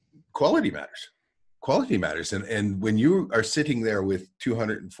 But quality matters. Quality matters. And when you are sitting there with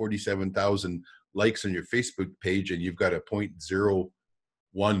 247,000 likes on your Facebook page, and you've got a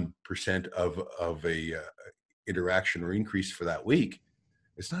 0.01% of a interaction or increase for that week,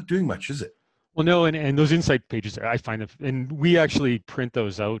 it's not doing much, is it? Well, no, and those insight pages, I find them, and we actually print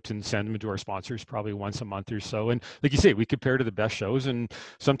those out and send them to our sponsors probably once a month or so. And like you say, we compare to the best shows, and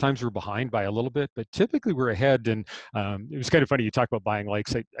sometimes we're behind by a little bit, but typically we're ahead. And it was kind of funny, you talk about buying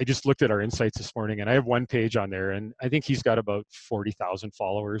likes. I just looked at our insights this morning, and I have one page on there, and I think he's got about 40,000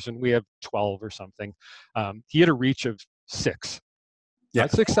 followers, and we have 12 or something. He had a reach of 6. Yeah.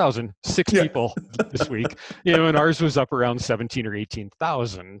 Not 6,000, 6 people this week, and ours was up around 17 or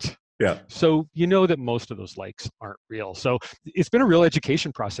 18,000. Yeah. So that most of those likes aren't real. So it's been a real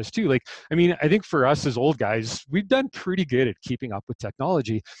education process too. I think for us as old guys, we've done pretty good at keeping up with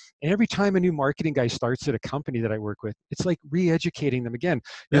technology. And every time a new marketing guy starts at a company that I work with, it's like re-educating them again.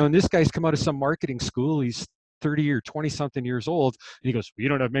 And this guy's come out of some marketing school. He's 30 or 20 something years old. And he goes, well, you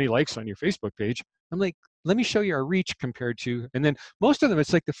don't have many likes on your Facebook page. I'm like, let me show you our reach compared to, and then most of them,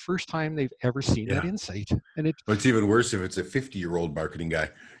 it's like the first time they've ever seen that insight. And it's even worse if it's a 50-year-old marketing guy,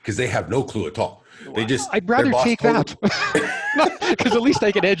 because they have no clue at all. I'd rather take that, because at least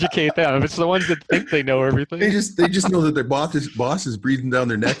I can educate them. It's the ones that think they know everything. They just know that their boss is breathing down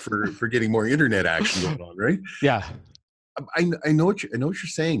their neck for getting more internet action going on, right? Yeah, I know what you're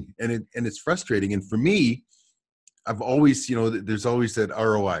saying, and it's frustrating. And for me, I've always, there's always that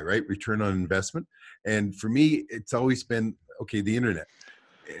ROI, right? Return on investment. And for me, it's always been, okay, the internet.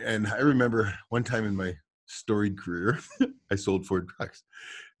 And I remember one time in my storied career, I sold Ford trucks.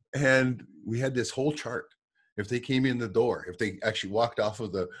 And we had this whole chart. If they came in the door, if they actually walked off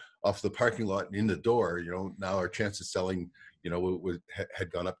the parking lot and in the door, now our chance of selling,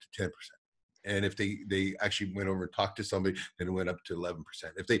 had gone up to 10%. And if they actually went over and talked to somebody, then it went up to 11%.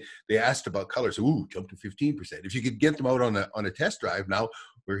 If they asked about colors, jumped to 15%. If you could get them out on a test drive, now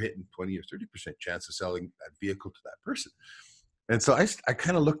we're hitting 20 or 30% chance of selling that vehicle to that person. And so I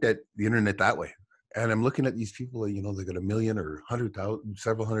kind of looked at the internet that way. And I'm looking at these people, they got 1 million or 100,000,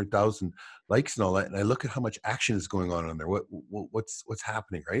 several 100,000 likes and all that. And I look at how much action is going on there. What's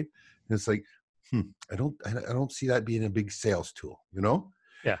happening, right? And it's like, I don't see that being a big sales tool,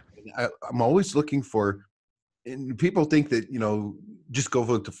 Yeah. I'm always looking for, and people think that, just go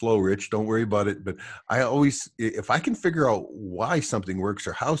with the flow, Rich, don't worry about it. But I always, if I can figure out why something works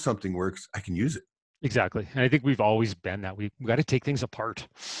or how something works, I can use it. Exactly. And I think we've always been that. We've got to take things apart.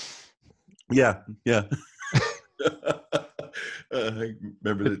 Yeah. I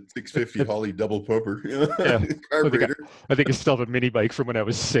remember the 650 Holly double pumper carburetor. I think I still have a mini bike from when I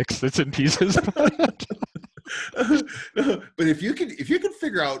was 6 that's in pieces. But if you can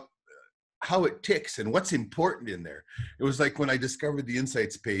figure out how it ticks and what's important in there, it was like when I discovered the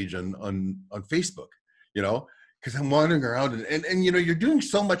insights page on Facebook, because I'm wandering around and you're doing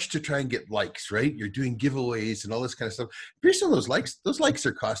so much to try and get likes, right? You're doing giveaways and all this kind of stuff. Pretty soon those likes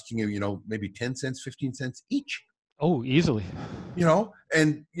are costing you, maybe 10 cents, 15 cents each. Oh, easily.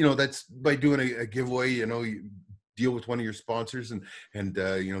 And, that's by doing a giveaway, you deal with one of your sponsors and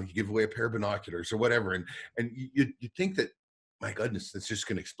you give away a pair of binoculars or whatever. And you think that, my goodness, it's just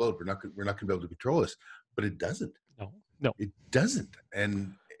going to explode. We're not going to be able to control this, but it doesn't. No. It doesn't.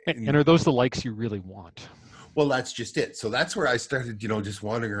 And are those the likes you really want? Well, that's just it. So that's where I started, just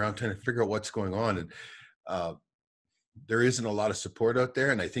wandering around trying to figure out what's going on. And there isn't a lot of support out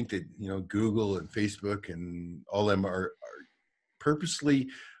there. And I think that, Google and Facebook and all them are purposely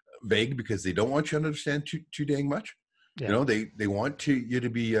vague because they don't want you to understand too dang much. Yeah. They want you to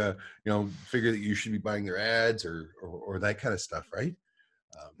be, figure that you should be buying their ads or that kind of stuff, right?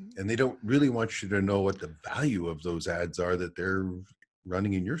 And they don't really want you to know what the value of those ads are that they're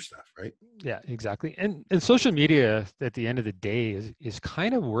running in your stuff, right? Yeah, exactly. And social media at the end of the day is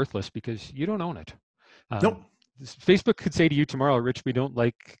kind of worthless because you don't own it. Nope. Facebook could say to you tomorrow, Rich, we don't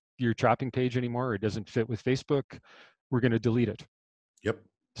like your trapping page anymore. Or it doesn't fit with Facebook. We're going to delete it. Yep.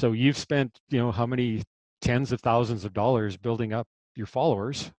 So you've spent, how many tens of thousands of dollars building up your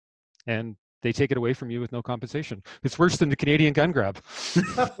followers, and they take it away from you with no compensation. It's worse than the Canadian gun grab.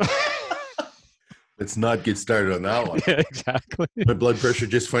 Let's not get started on that one. Yeah, exactly. My blood pressure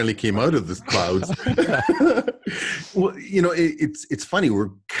just finally came out of the clouds. Well, it's funny. We're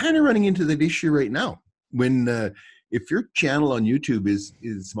kind of running into that issue right now. When if your channel on YouTube is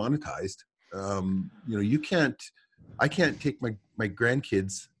monetized, I can't take my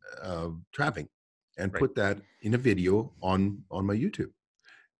grandkids trapping and put that in a video on my YouTube.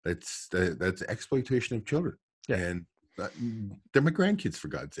 That's exploitation of children. Yeah. And they're my grandkids, for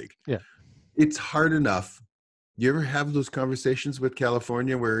God's sake. Yeah. It's hard enough. You ever have those conversations with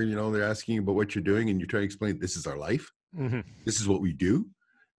California where, they're asking you about what you're doing and you're trying to explain this is our life. Mm-hmm. This is what we do.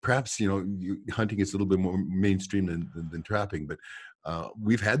 Perhaps, hunting is a little bit more mainstream than trapping, but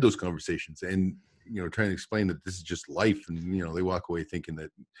we've had those conversations and, trying to explain that this is just life. And, they walk away thinking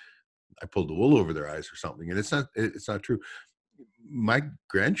that I pulled the wool over their eyes or something. And it's not true. My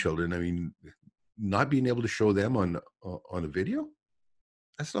grandchildren, I mean, not being able to show them on a video,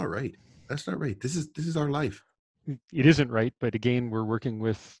 that's not right. That's not right. This is our life. It isn't right, but again, we're working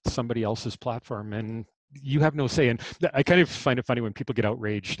with somebody else's platform, and you have no say. And I kind of find it funny when people get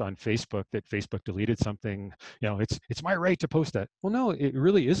outraged on Facebook that Facebook deleted something. It's my right to post that. Well, no, it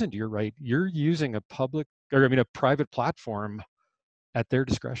really isn't your right. You're using a private platform at their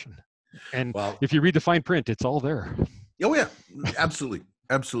discretion. And if you read the fine print, it's all there. Oh yeah, absolutely,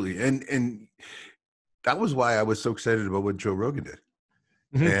 absolutely. And that was why I was so excited about what Joe Rogan did.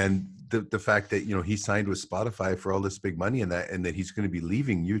 Mm-hmm. And the fact that, he signed with Spotify for all this big money and that he's going to be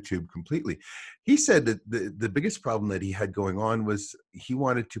leaving YouTube completely. He said that the biggest problem that he had going on was he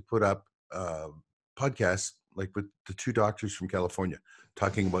wanted to put up podcasts like with the two doctors from California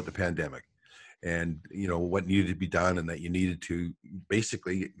talking about the pandemic and, what needed to be done and that you needed to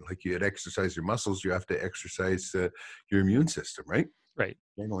basically, like you had exercised your muscles, you have to exercise your immune system, right? Right.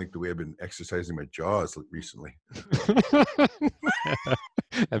 I don't like the way I've been exercising my jaws recently.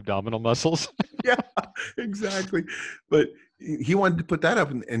 Abdominal muscles. Yeah, exactly. But he wanted to put that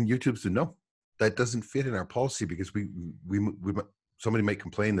up, and YouTube said, no, that doesn't fit in our policy because we somebody might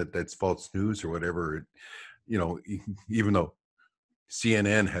complain that that's false news or whatever. Even though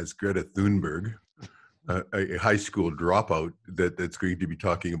CNN has Greta Thunberg, a high school dropout that's going to be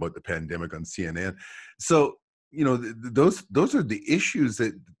talking about the pandemic on CNN. So, those are the issues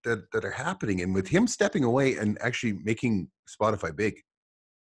that are happening. And with him stepping away and actually making Spotify big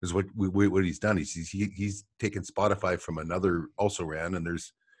is what he's done. He's taken Spotify from another also ran, and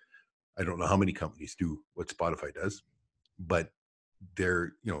there's, I don't know how many companies do what Spotify does, but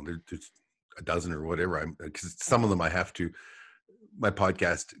there's a dozen or whatever. Because some of them I have to, my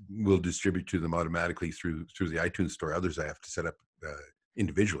podcast will distribute to them automatically through the iTunes store. Others I have to set up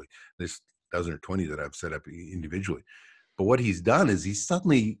individually. There's 1,000 or 20 that I've set up individually. But what he's done is he's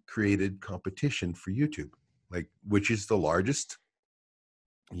suddenly created competition for YouTube, which is the largest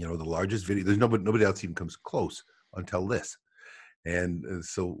video. There's nobody else even comes close until this. And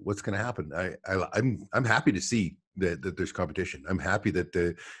so what's going to happen? I'm happy to see that there's competition. I'm happy that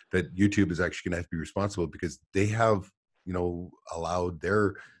YouTube is actually going to have to be responsible because they have, allowed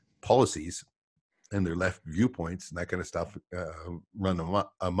their policies and their left viewpoints and that kind of stuff run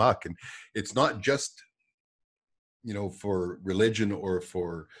amok. And it's not just, for religion or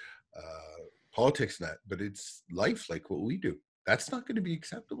for politics and that, but it's life like what we do. That's not going to be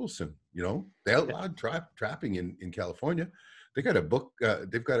acceptable soon. They outlawed trapping in California. They got a book.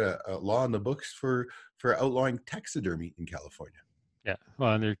 They've got a law in the books for outlawing taxidermy in California. Yeah,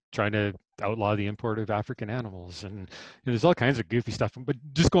 well, and they're trying to outlaw the import of African animals, and there's all kinds of goofy stuff. But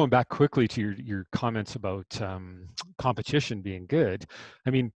just going back quickly to your comments about competition being good, I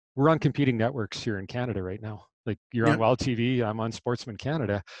mean, we're on competing networks here in Canada right now. Like you're on Yeah. Wild TV, I'm on Sportsman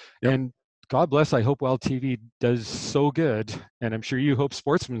Canada, Yep. and God bless, I hope Wild TV does so good, and I'm sure you hope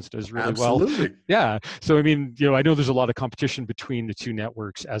Sportsman's does really well. Absolutely. Yeah. So I mean, I know there's a lot of competition between the two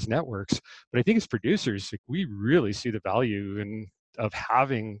networks as networks, but I think as producers, like, we really see the value in of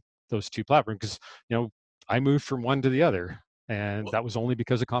having those two platforms, because I moved from one to the other, and Well, that was only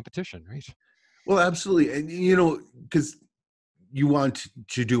because of competition, right? well, absolutely. And because you want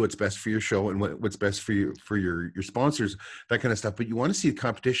to do what's best for your show and what's best for your sponsors, that kind of stuff. But you want to see the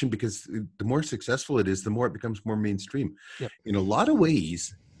competition, because the more successful it is, the more it becomes more mainstream. Yep. In a lot of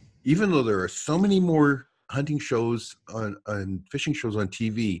ways, even though there are so many more hunting shows on fishing shows on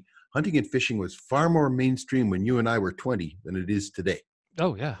TV, hunting and fishing was far more mainstream when you and I were 20 than it is today.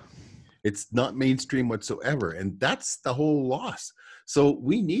 Oh yeah. It's not mainstream whatsoever, and that's the whole loss. So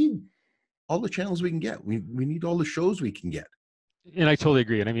we need all the channels we can get. We need all the shows we can get. And I totally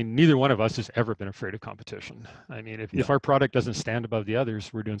agree. And I mean, neither one of us has ever been afraid of competition. I mean, if No. our product doesn't stand above the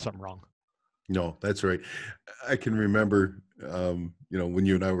others, we're doing something wrong. No, that's right. I can remember, when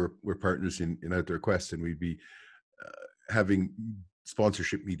you and I were partners in Outdoor Quest, and we'd be having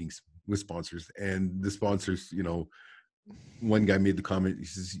sponsorship meetings with sponsors, and the sponsors, one guy made the comment. He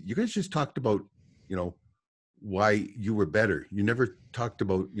says, "You guys just talked about, why you were better. You never talked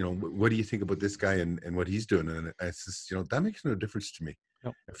about, what do you think about this guy and what he's doing?" And I says, that makes no difference to me.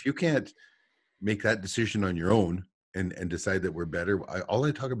 Nope. If you can't make that decision on your own and decide that we're better, all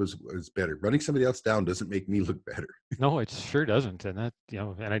I talk about is better. Running somebody else down doesn't make me look better. No, it sure doesn't. And that,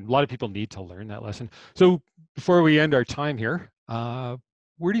 and a lot of people need to learn that lesson. So before we end our time here,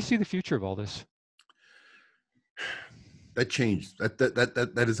 where do you see the future of all this? That changed.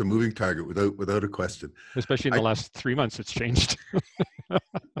 That is a moving target without a question. Especially in the last 3 months, it's changed.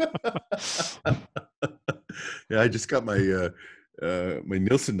 Yeah, I just got my my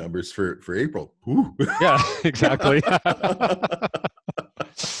Nielsen numbers for April. Ooh. Yeah, exactly.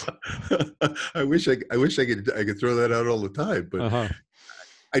 I wish I could throw that out all the time, but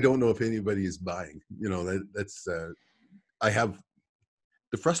I don't know if anybody is buying. That's I have.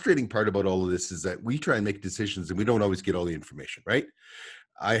 The frustrating part about all of this is that we try and make decisions and we don't always get all the information, right?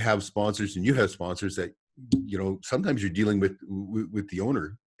 I have sponsors and you have sponsors that, sometimes you're dealing with the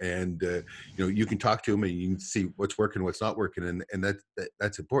owner, and, you can talk to them and you can see what's working, what's not working. And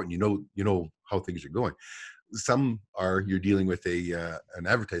that's important. You know how things are going. Some you're dealing with an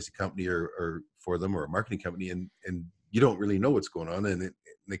advertising company or for them, or a marketing company, and you don't really know what's going on. And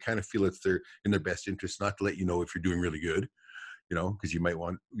they kind of feel it's in their best interest not to let you know if you're doing really good, because you might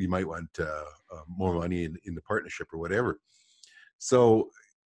want more money in the partnership or whatever. So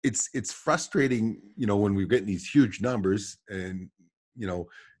it's frustrating, when we're getting these huge numbers, and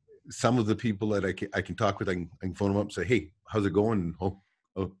some of the people that I can talk with, I can phone them up and say, "Hey, how's it going?" And,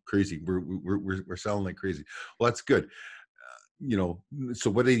 oh, crazy. We're selling like crazy. Well, that's good. So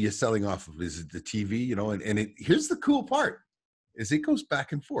what are you selling off of? Is it the TV? And here's the cool part, is it goes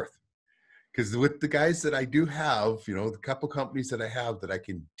back and forth. Because with the guys that I do have, the couple companies that I have that I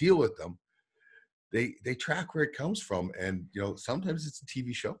can deal with them, they track where it comes from. And, sometimes it's a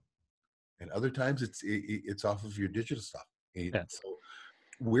TV show, and other times it's off of your digital stuff. And Yeah. so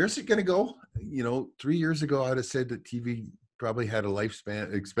where's it going to go? 3 years ago, I'd have said that TV probably had a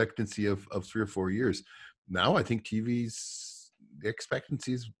lifespan expectancy of 3 or 4 years. Now I think TV's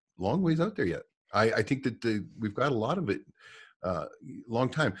expectancy is long ways out there yet. I think that we've got a lot of it. Long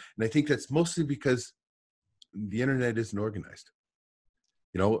time. And I think that's mostly because the internet isn't organized.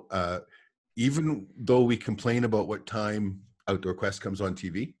 Even though we complain about what time Outdoor Quest comes on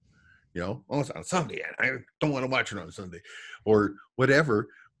TV, it's on Sunday and I don't want to watch it on Sunday or whatever.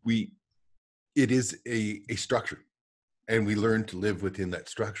 It is a structure, and we learn to live within that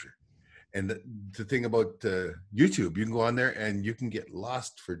structure. And the thing about YouTube, you can go on there and you can get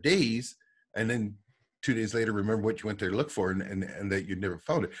lost for days, and then 2 days later, remember what you went there to look for, and that you never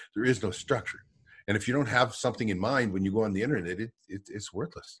found it. There is no structure. And if you don't have something in mind when you go on the internet, it's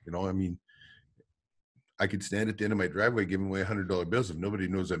worthless. I mean, I could stand at the end of my driveway giving away $100 bills. If nobody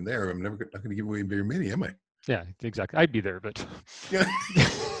knows I'm there, I'm not going to give away very many, am I? Yeah, exactly. I'd be there, but. Yeah.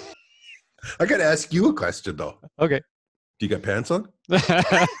 I got to ask you a question, though. Okay. Do you got pants on?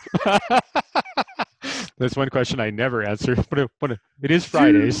 That's one question I never answer. But it is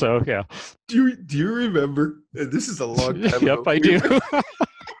Friday, so yeah. Do you remember? This is a long time ago. Yep, I do.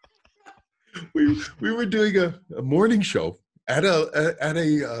 We were doing a morning show at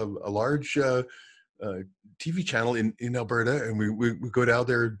a large TV channel in Alberta, and we go down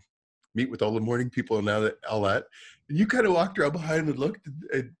there meet with all the morning people and all that. And you kind of walked around behind and looked,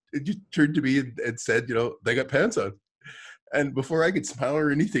 and you turned to me and said, they got pants on. And before I could smile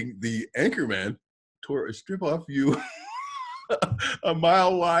or anything, the anchor man tore a strip off you a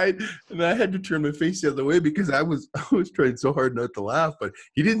mile wide, and I had to turn my face the other way because I was trying so hard not to laugh, but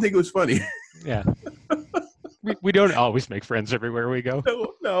he didn't think it was funny. Yeah. We don't always make friends everywhere we go.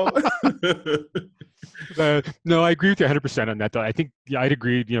 No. No, I agree with you 100% on that, though. I think I'd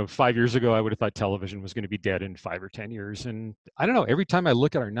agreed, 5 years ago, I would have thought television was going to be dead in 5 or 10 years. And I don't know, every time I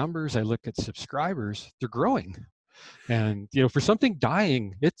look at our numbers, I look at subscribers, they're growing. And, for something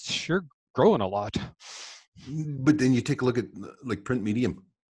dying, it's sure growing a lot. But then you take a look at, like, print medium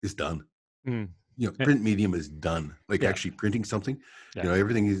is done. Print medium is done. Like, actually printing something,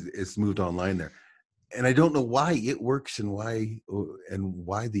 everything is moved online there. And I don't know why it works and why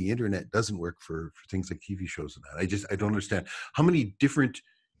the internet doesn't work for things like TV shows and that. I don't understand how many different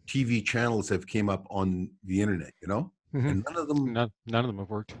TV channels have came up on the internet, and none of them have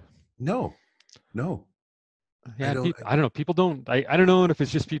worked. No. Yeah, I don't know. People don't. I don't know if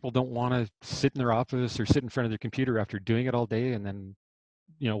it's just people don't want to sit in their office or sit in front of their computer after doing it all day, and then,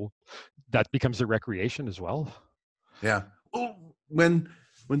 that becomes their recreation as well. Yeah. Well, when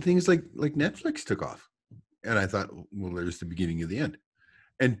things like Netflix took off, and I thought, well, there's the beginning of the end.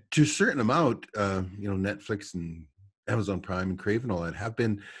 And to a certain amount, Netflix and Amazon Prime and Crave and all that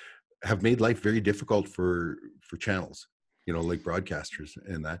have made life very difficult for channels. Like broadcasters,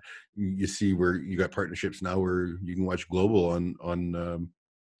 and that you see where you got partnerships now where you can watch Global on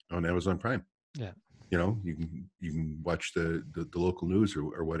Amazon Prime. Yeah. You can watch the local news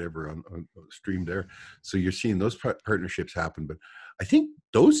or whatever on stream there. So you're seeing those partnerships happen. But I think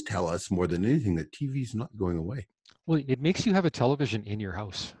those tell us more than anything that TV's not going away. Well, it makes you have a television in your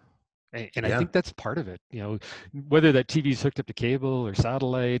house. And I think that's part of it, whether that TV is hooked up to cable or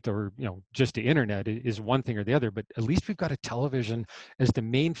satellite or, just the internet is one thing or the other, but at least we've got a television as the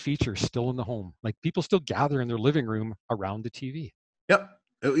main feature still in the home. Like people still gather in their living room around the TV. Yep.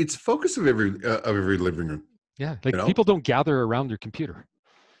 It's focus of every living room. Yeah. Like people don't gather around their computer.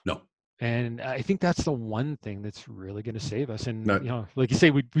 No. And I think that's the one thing that's really going to save us. And, like you say,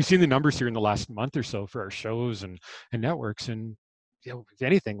 we've seen the numbers here in the last month or so for our shows and networks. And, if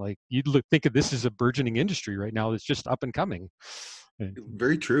anything, like you'd think of this as a burgeoning industry right now that's just up and coming.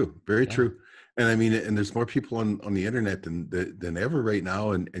 Very true. Very true. And I mean, and there's more people on the internet than ever right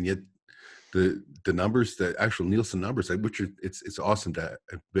now. And yet the numbers, the actual Nielsen numbers, which it's awesome to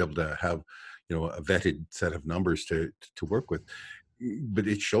be able to have, a vetted set of numbers to work with. But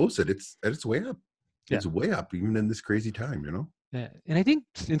it shows that it's way up. It's way up even in this crazy time, Yeah, and I think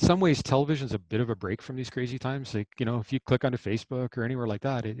in some ways television's a bit of a break from these crazy times. Like, if you click onto Facebook or anywhere like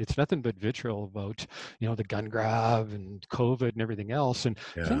that, it's nothing but vitriol about, the gun grab and COVID and everything else. And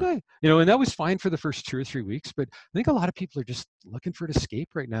sometimes, and that was fine for the first 2 or 3 weeks, but I think a lot of people are just looking for an escape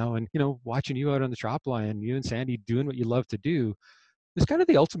right now. And, watching you out on the drop line, you and Sandy doing what you love to do is kind of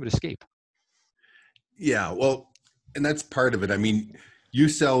the ultimate escape. Yeah, well, and that's part of it. I mean, you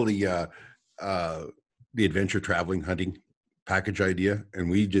sell the adventure traveling hunting package idea, and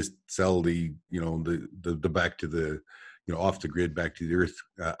we just sell the back to the off the grid, back to the earth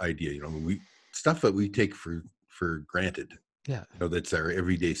idea. We stuff that we take for granted. Yeah, that's our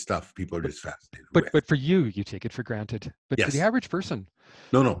everyday stuff. People are just fascinated. But for you take it for granted. But for the average person,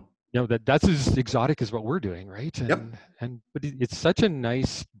 no. That's as exotic as what we're doing, right? And but it's such a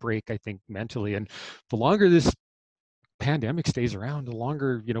nice break, I think, mentally. And the longer this pandemic stays around, the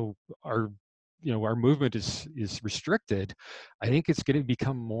longer our movement is restricted, I think it's going to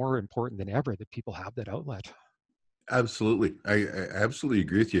become more important than ever that people have that outlet. Absolutely. I absolutely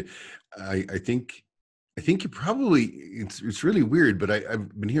agree with you. I think you probably, it's really weird, but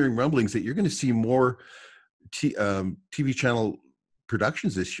I've been hearing rumblings that you're going to see more TV channel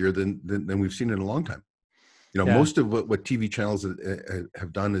productions this year than we've seen in a long time. Most of what TV channels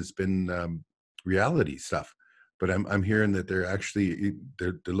have done has been reality stuff, but I'm hearing that they're actually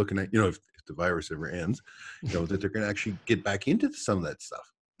they're looking at, if the virus ever ends, that they're going to actually get back into some of that stuff.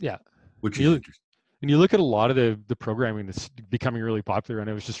 Yeah, which is interesting. And you look at a lot of the programming that's becoming really popular, and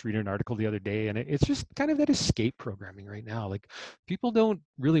I was just reading an article the other day, and it's just kind of that escape programming right now. Like people don't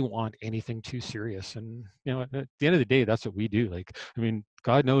really want anything too serious, and at the end of the day, that's what we do. Like, I mean,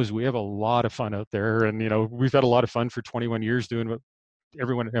 God knows we have a lot of fun out there, and we've had a lot of fun for 21 years doing what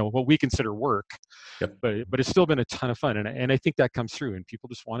everyone, what we consider work. Yep. But it's still been a ton of fun, and I think that comes through, and people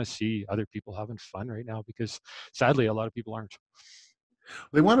just want to see other people having fun right now because sadly a lot of people aren't.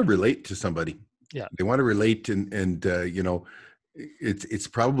 They want to relate to somebody. Yeah, they want to relate and It's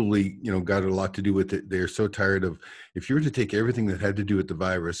probably, got a lot to do with it. They're so tired of, if you were to take everything that had to do with the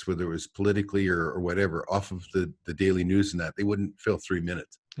virus, whether it was politically or whatever, off of the daily news and that, they wouldn't fill 3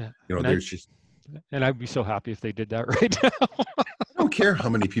 minutes. Yeah. There's just, And I'd be so happy if they did that right now. I don't care how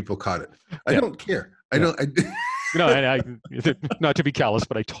many people caught it. I Yeah. don't care. I Yeah. don't. No, and not to be callous,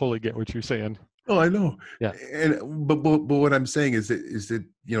 but I totally get what you're saying. Oh, I know. Yeah. But what I'm saying is that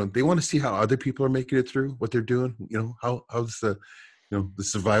they want to see how other people are making it through, what they're doing. How's the the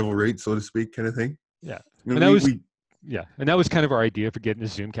survival rate, so to speak, kind of thing. Yeah. And And that was and that was kind of our idea for getting the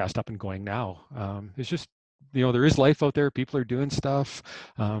Zoomcast up and going now. It's just, there is life out there. People are doing stuff.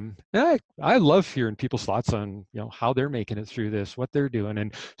 And I love hearing people's thoughts on, how they're making it through this, what they're doing.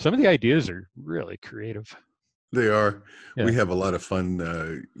 And some of the ideas are really creative. They are. Yeah. We have a lot of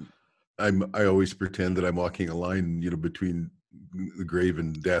fun. I always pretend that I'm walking a line, between the grave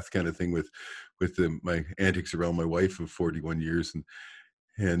and death kind of thing with my antics around my wife of 41 years.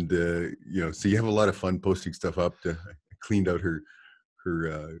 And so you have a lot of fun posting stuff up. I cleaned out her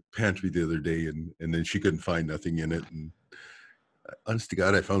pantry the other day, and then she couldn't find nothing in it. And honest to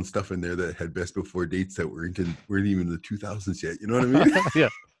God, I found stuff in there that had best before dates that weren't even in the 2000s yet. You know what I mean? Yeah.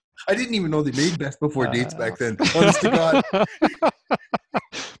 I didn't even know they made best before dates back then. Honest to God.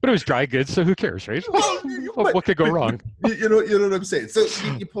 But it was dry goods, so who cares, right? What could go wrong? You know what I'm saying? So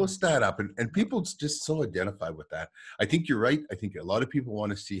you post that up, and people just so identify with that. I think you're right. I think a lot of people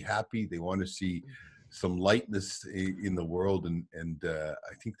want to see happy. They want to see some lightness in the world, and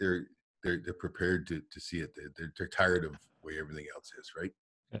I think they're prepared to see it. They're tired of the way everything else is, right?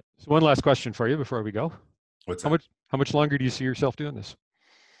 Yeah. So one last question for you before we go. What's that? How much longer do you see yourself doing this?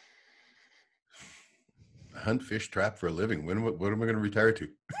 Hunt, fish, trap for a living. What am I going to retire to?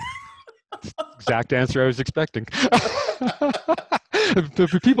 Exact answer I was expecting.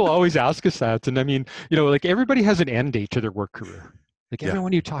 People always ask us that. And I mean, like everybody has an end date to their work career. Like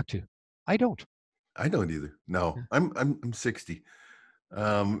everyone you talk to. I don't. I don't either. No, I'm 60.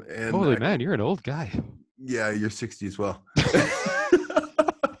 And holy man, you're an old guy. Yeah, you're 60 as well.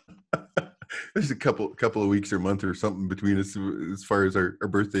 There's a couple of weeks or month or something between us as far as our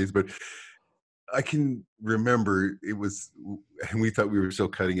birthdays, but I can remember it was, and we thought we were so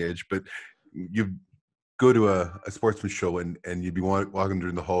cutting edge, but you go to a sportsman show and you'd be walking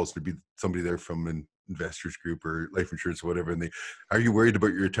during the halls, there'd be somebody there from an investors group or life insurance or whatever, and are you worried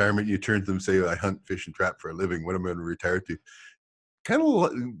about your retirement? You turn to them and say, I hunt, fish, and trap for a living. What am I going to retire to? Kind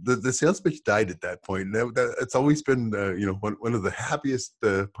of the sales pitch died at that point. And it's always been, one of the happiest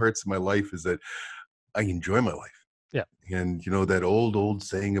parts of my life is that I enjoy my life. Yeah. And that old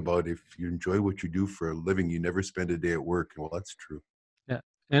saying about if you enjoy what you do for a living, you never spend a day at work. Well, that's true. Yeah.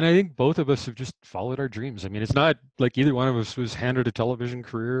 And I think both of us have just followed our dreams. I mean, it's not like either one of us was handed a television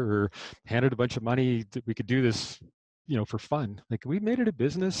career or handed a bunch of money that we could do this, for fun. Like we made it a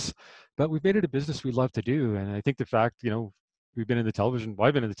business, but we've made it a business we love to do. And I think the fact, we've been in the television, well,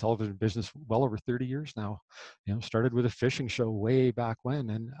 I've been in the television business well over 30 years now. Started with a fishing show way back when,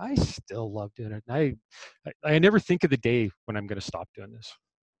 and I still loved it. And I never think of the day when I'm going to stop doing this.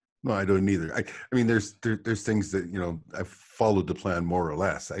 No, I don't either. I mean, there's things that, I've followed the plan more or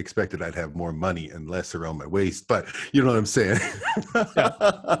less. I expected I'd have more money and less around my waist, but you know what I'm saying? Yeah.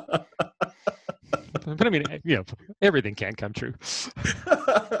 But I mean, everything can come true.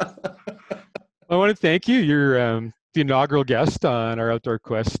 I want to thank you. You're the inaugural guest on our Outdoor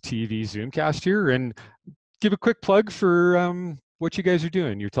Quest TV Zoomcast here, and give a quick plug for what you guys are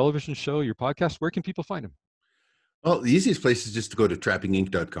doing, your television show, your podcast. Where can people find them? Well, the easiest place is just to go to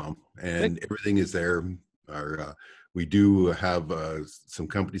trappinginc.com, and everything is there. We do have some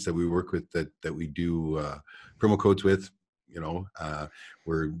companies that we work with that we do promo codes with.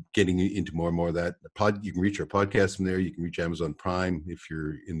 We're getting into more and more of that. You can reach our podcast from there. You can reach Amazon Prime if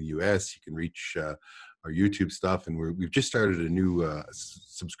you're in the US. You can reach our YouTube stuff, and we've just started a new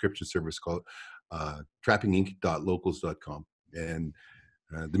subscription service called trappinginc.locals.com, and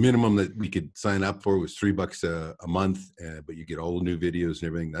the minimum that we could sign up for was $3 a month, but you get all the new videos and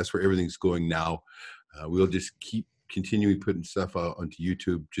everything. That's where everything's going now. We'll just keep continuing putting stuff out onto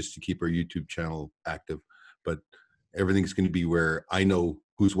YouTube just to keep our YouTube channel active, but everything's going to be where I know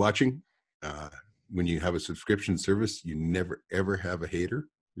who's watching. When you have a subscription service, you never ever have a hater.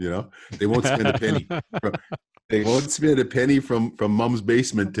 They won't spend a penny. They won't spend a penny from mom's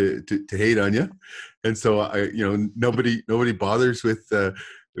basement to hate on you, and so nobody bothers with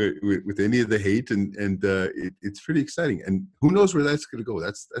any of the hate, and it's pretty exciting. And who knows where that's going to go?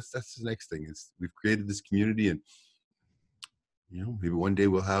 That's the next thing. Is we've created this community, and maybe one day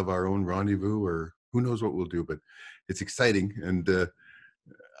we'll have our own rendezvous, or who knows what we'll do. But it's exciting, and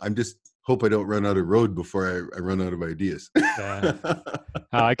I'm just hope I don't run out of road before I run out of ideas. Yeah.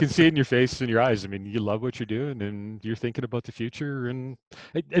 I can see it in your face and your eyes. I mean, you love what you're doing and you're thinking about the future. And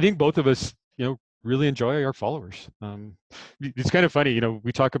I think both of us, really enjoy our followers. It's kind of funny,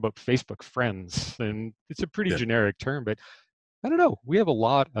 we talk about Facebook friends and it's a pretty Yeah. generic term, but I don't know. We have a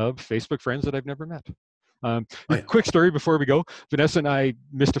lot of Facebook friends that I've never met. Oh, yeah. Quick story before we go. Vanessa and I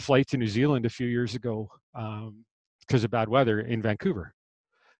missed a flight to New Zealand a few years ago because of bad weather in Vancouver.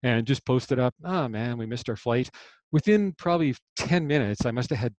 And just posted up, oh man, we missed our flight. Within probably 10 minutes, I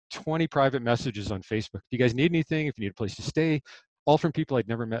must have had 20 private messages on Facebook. Do you guys need anything? If you need a place to stay, all from people I'd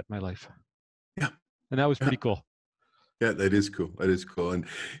never met in my life. Yeah. And that was pretty cool. Yeah, that is cool. That is cool. And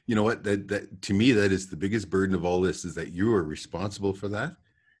you know what? That to me, that is the biggest burden of all this, is that you are responsible for that,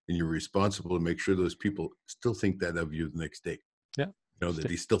 and you're responsible to make sure those people still think that of you the next day. Yeah. That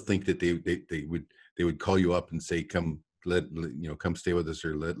they still think that they would call you up and say, come come stay with us,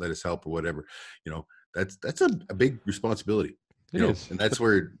 or let us help, or whatever. That's a big responsibility. It is. And that's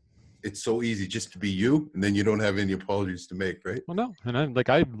where it's so easy just to be you, and then you don't have any apologies to make, right? Well, no, and I'm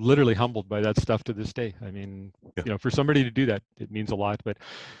literally humbled by that stuff to this day. I mean, for somebody to do that, it means a lot. But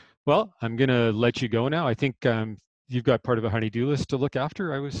well, I'm gonna let you go now. I think you've got part of a honey-do list to look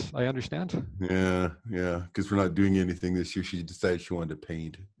after. I understand. Yeah, because we're not doing anything this year. She decided she wanted to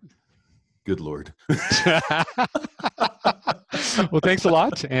paint. Good Lord. Well, thanks a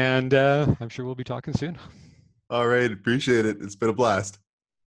lot, and I'm sure we'll be talking soon. All right, appreciate it. It's been a blast.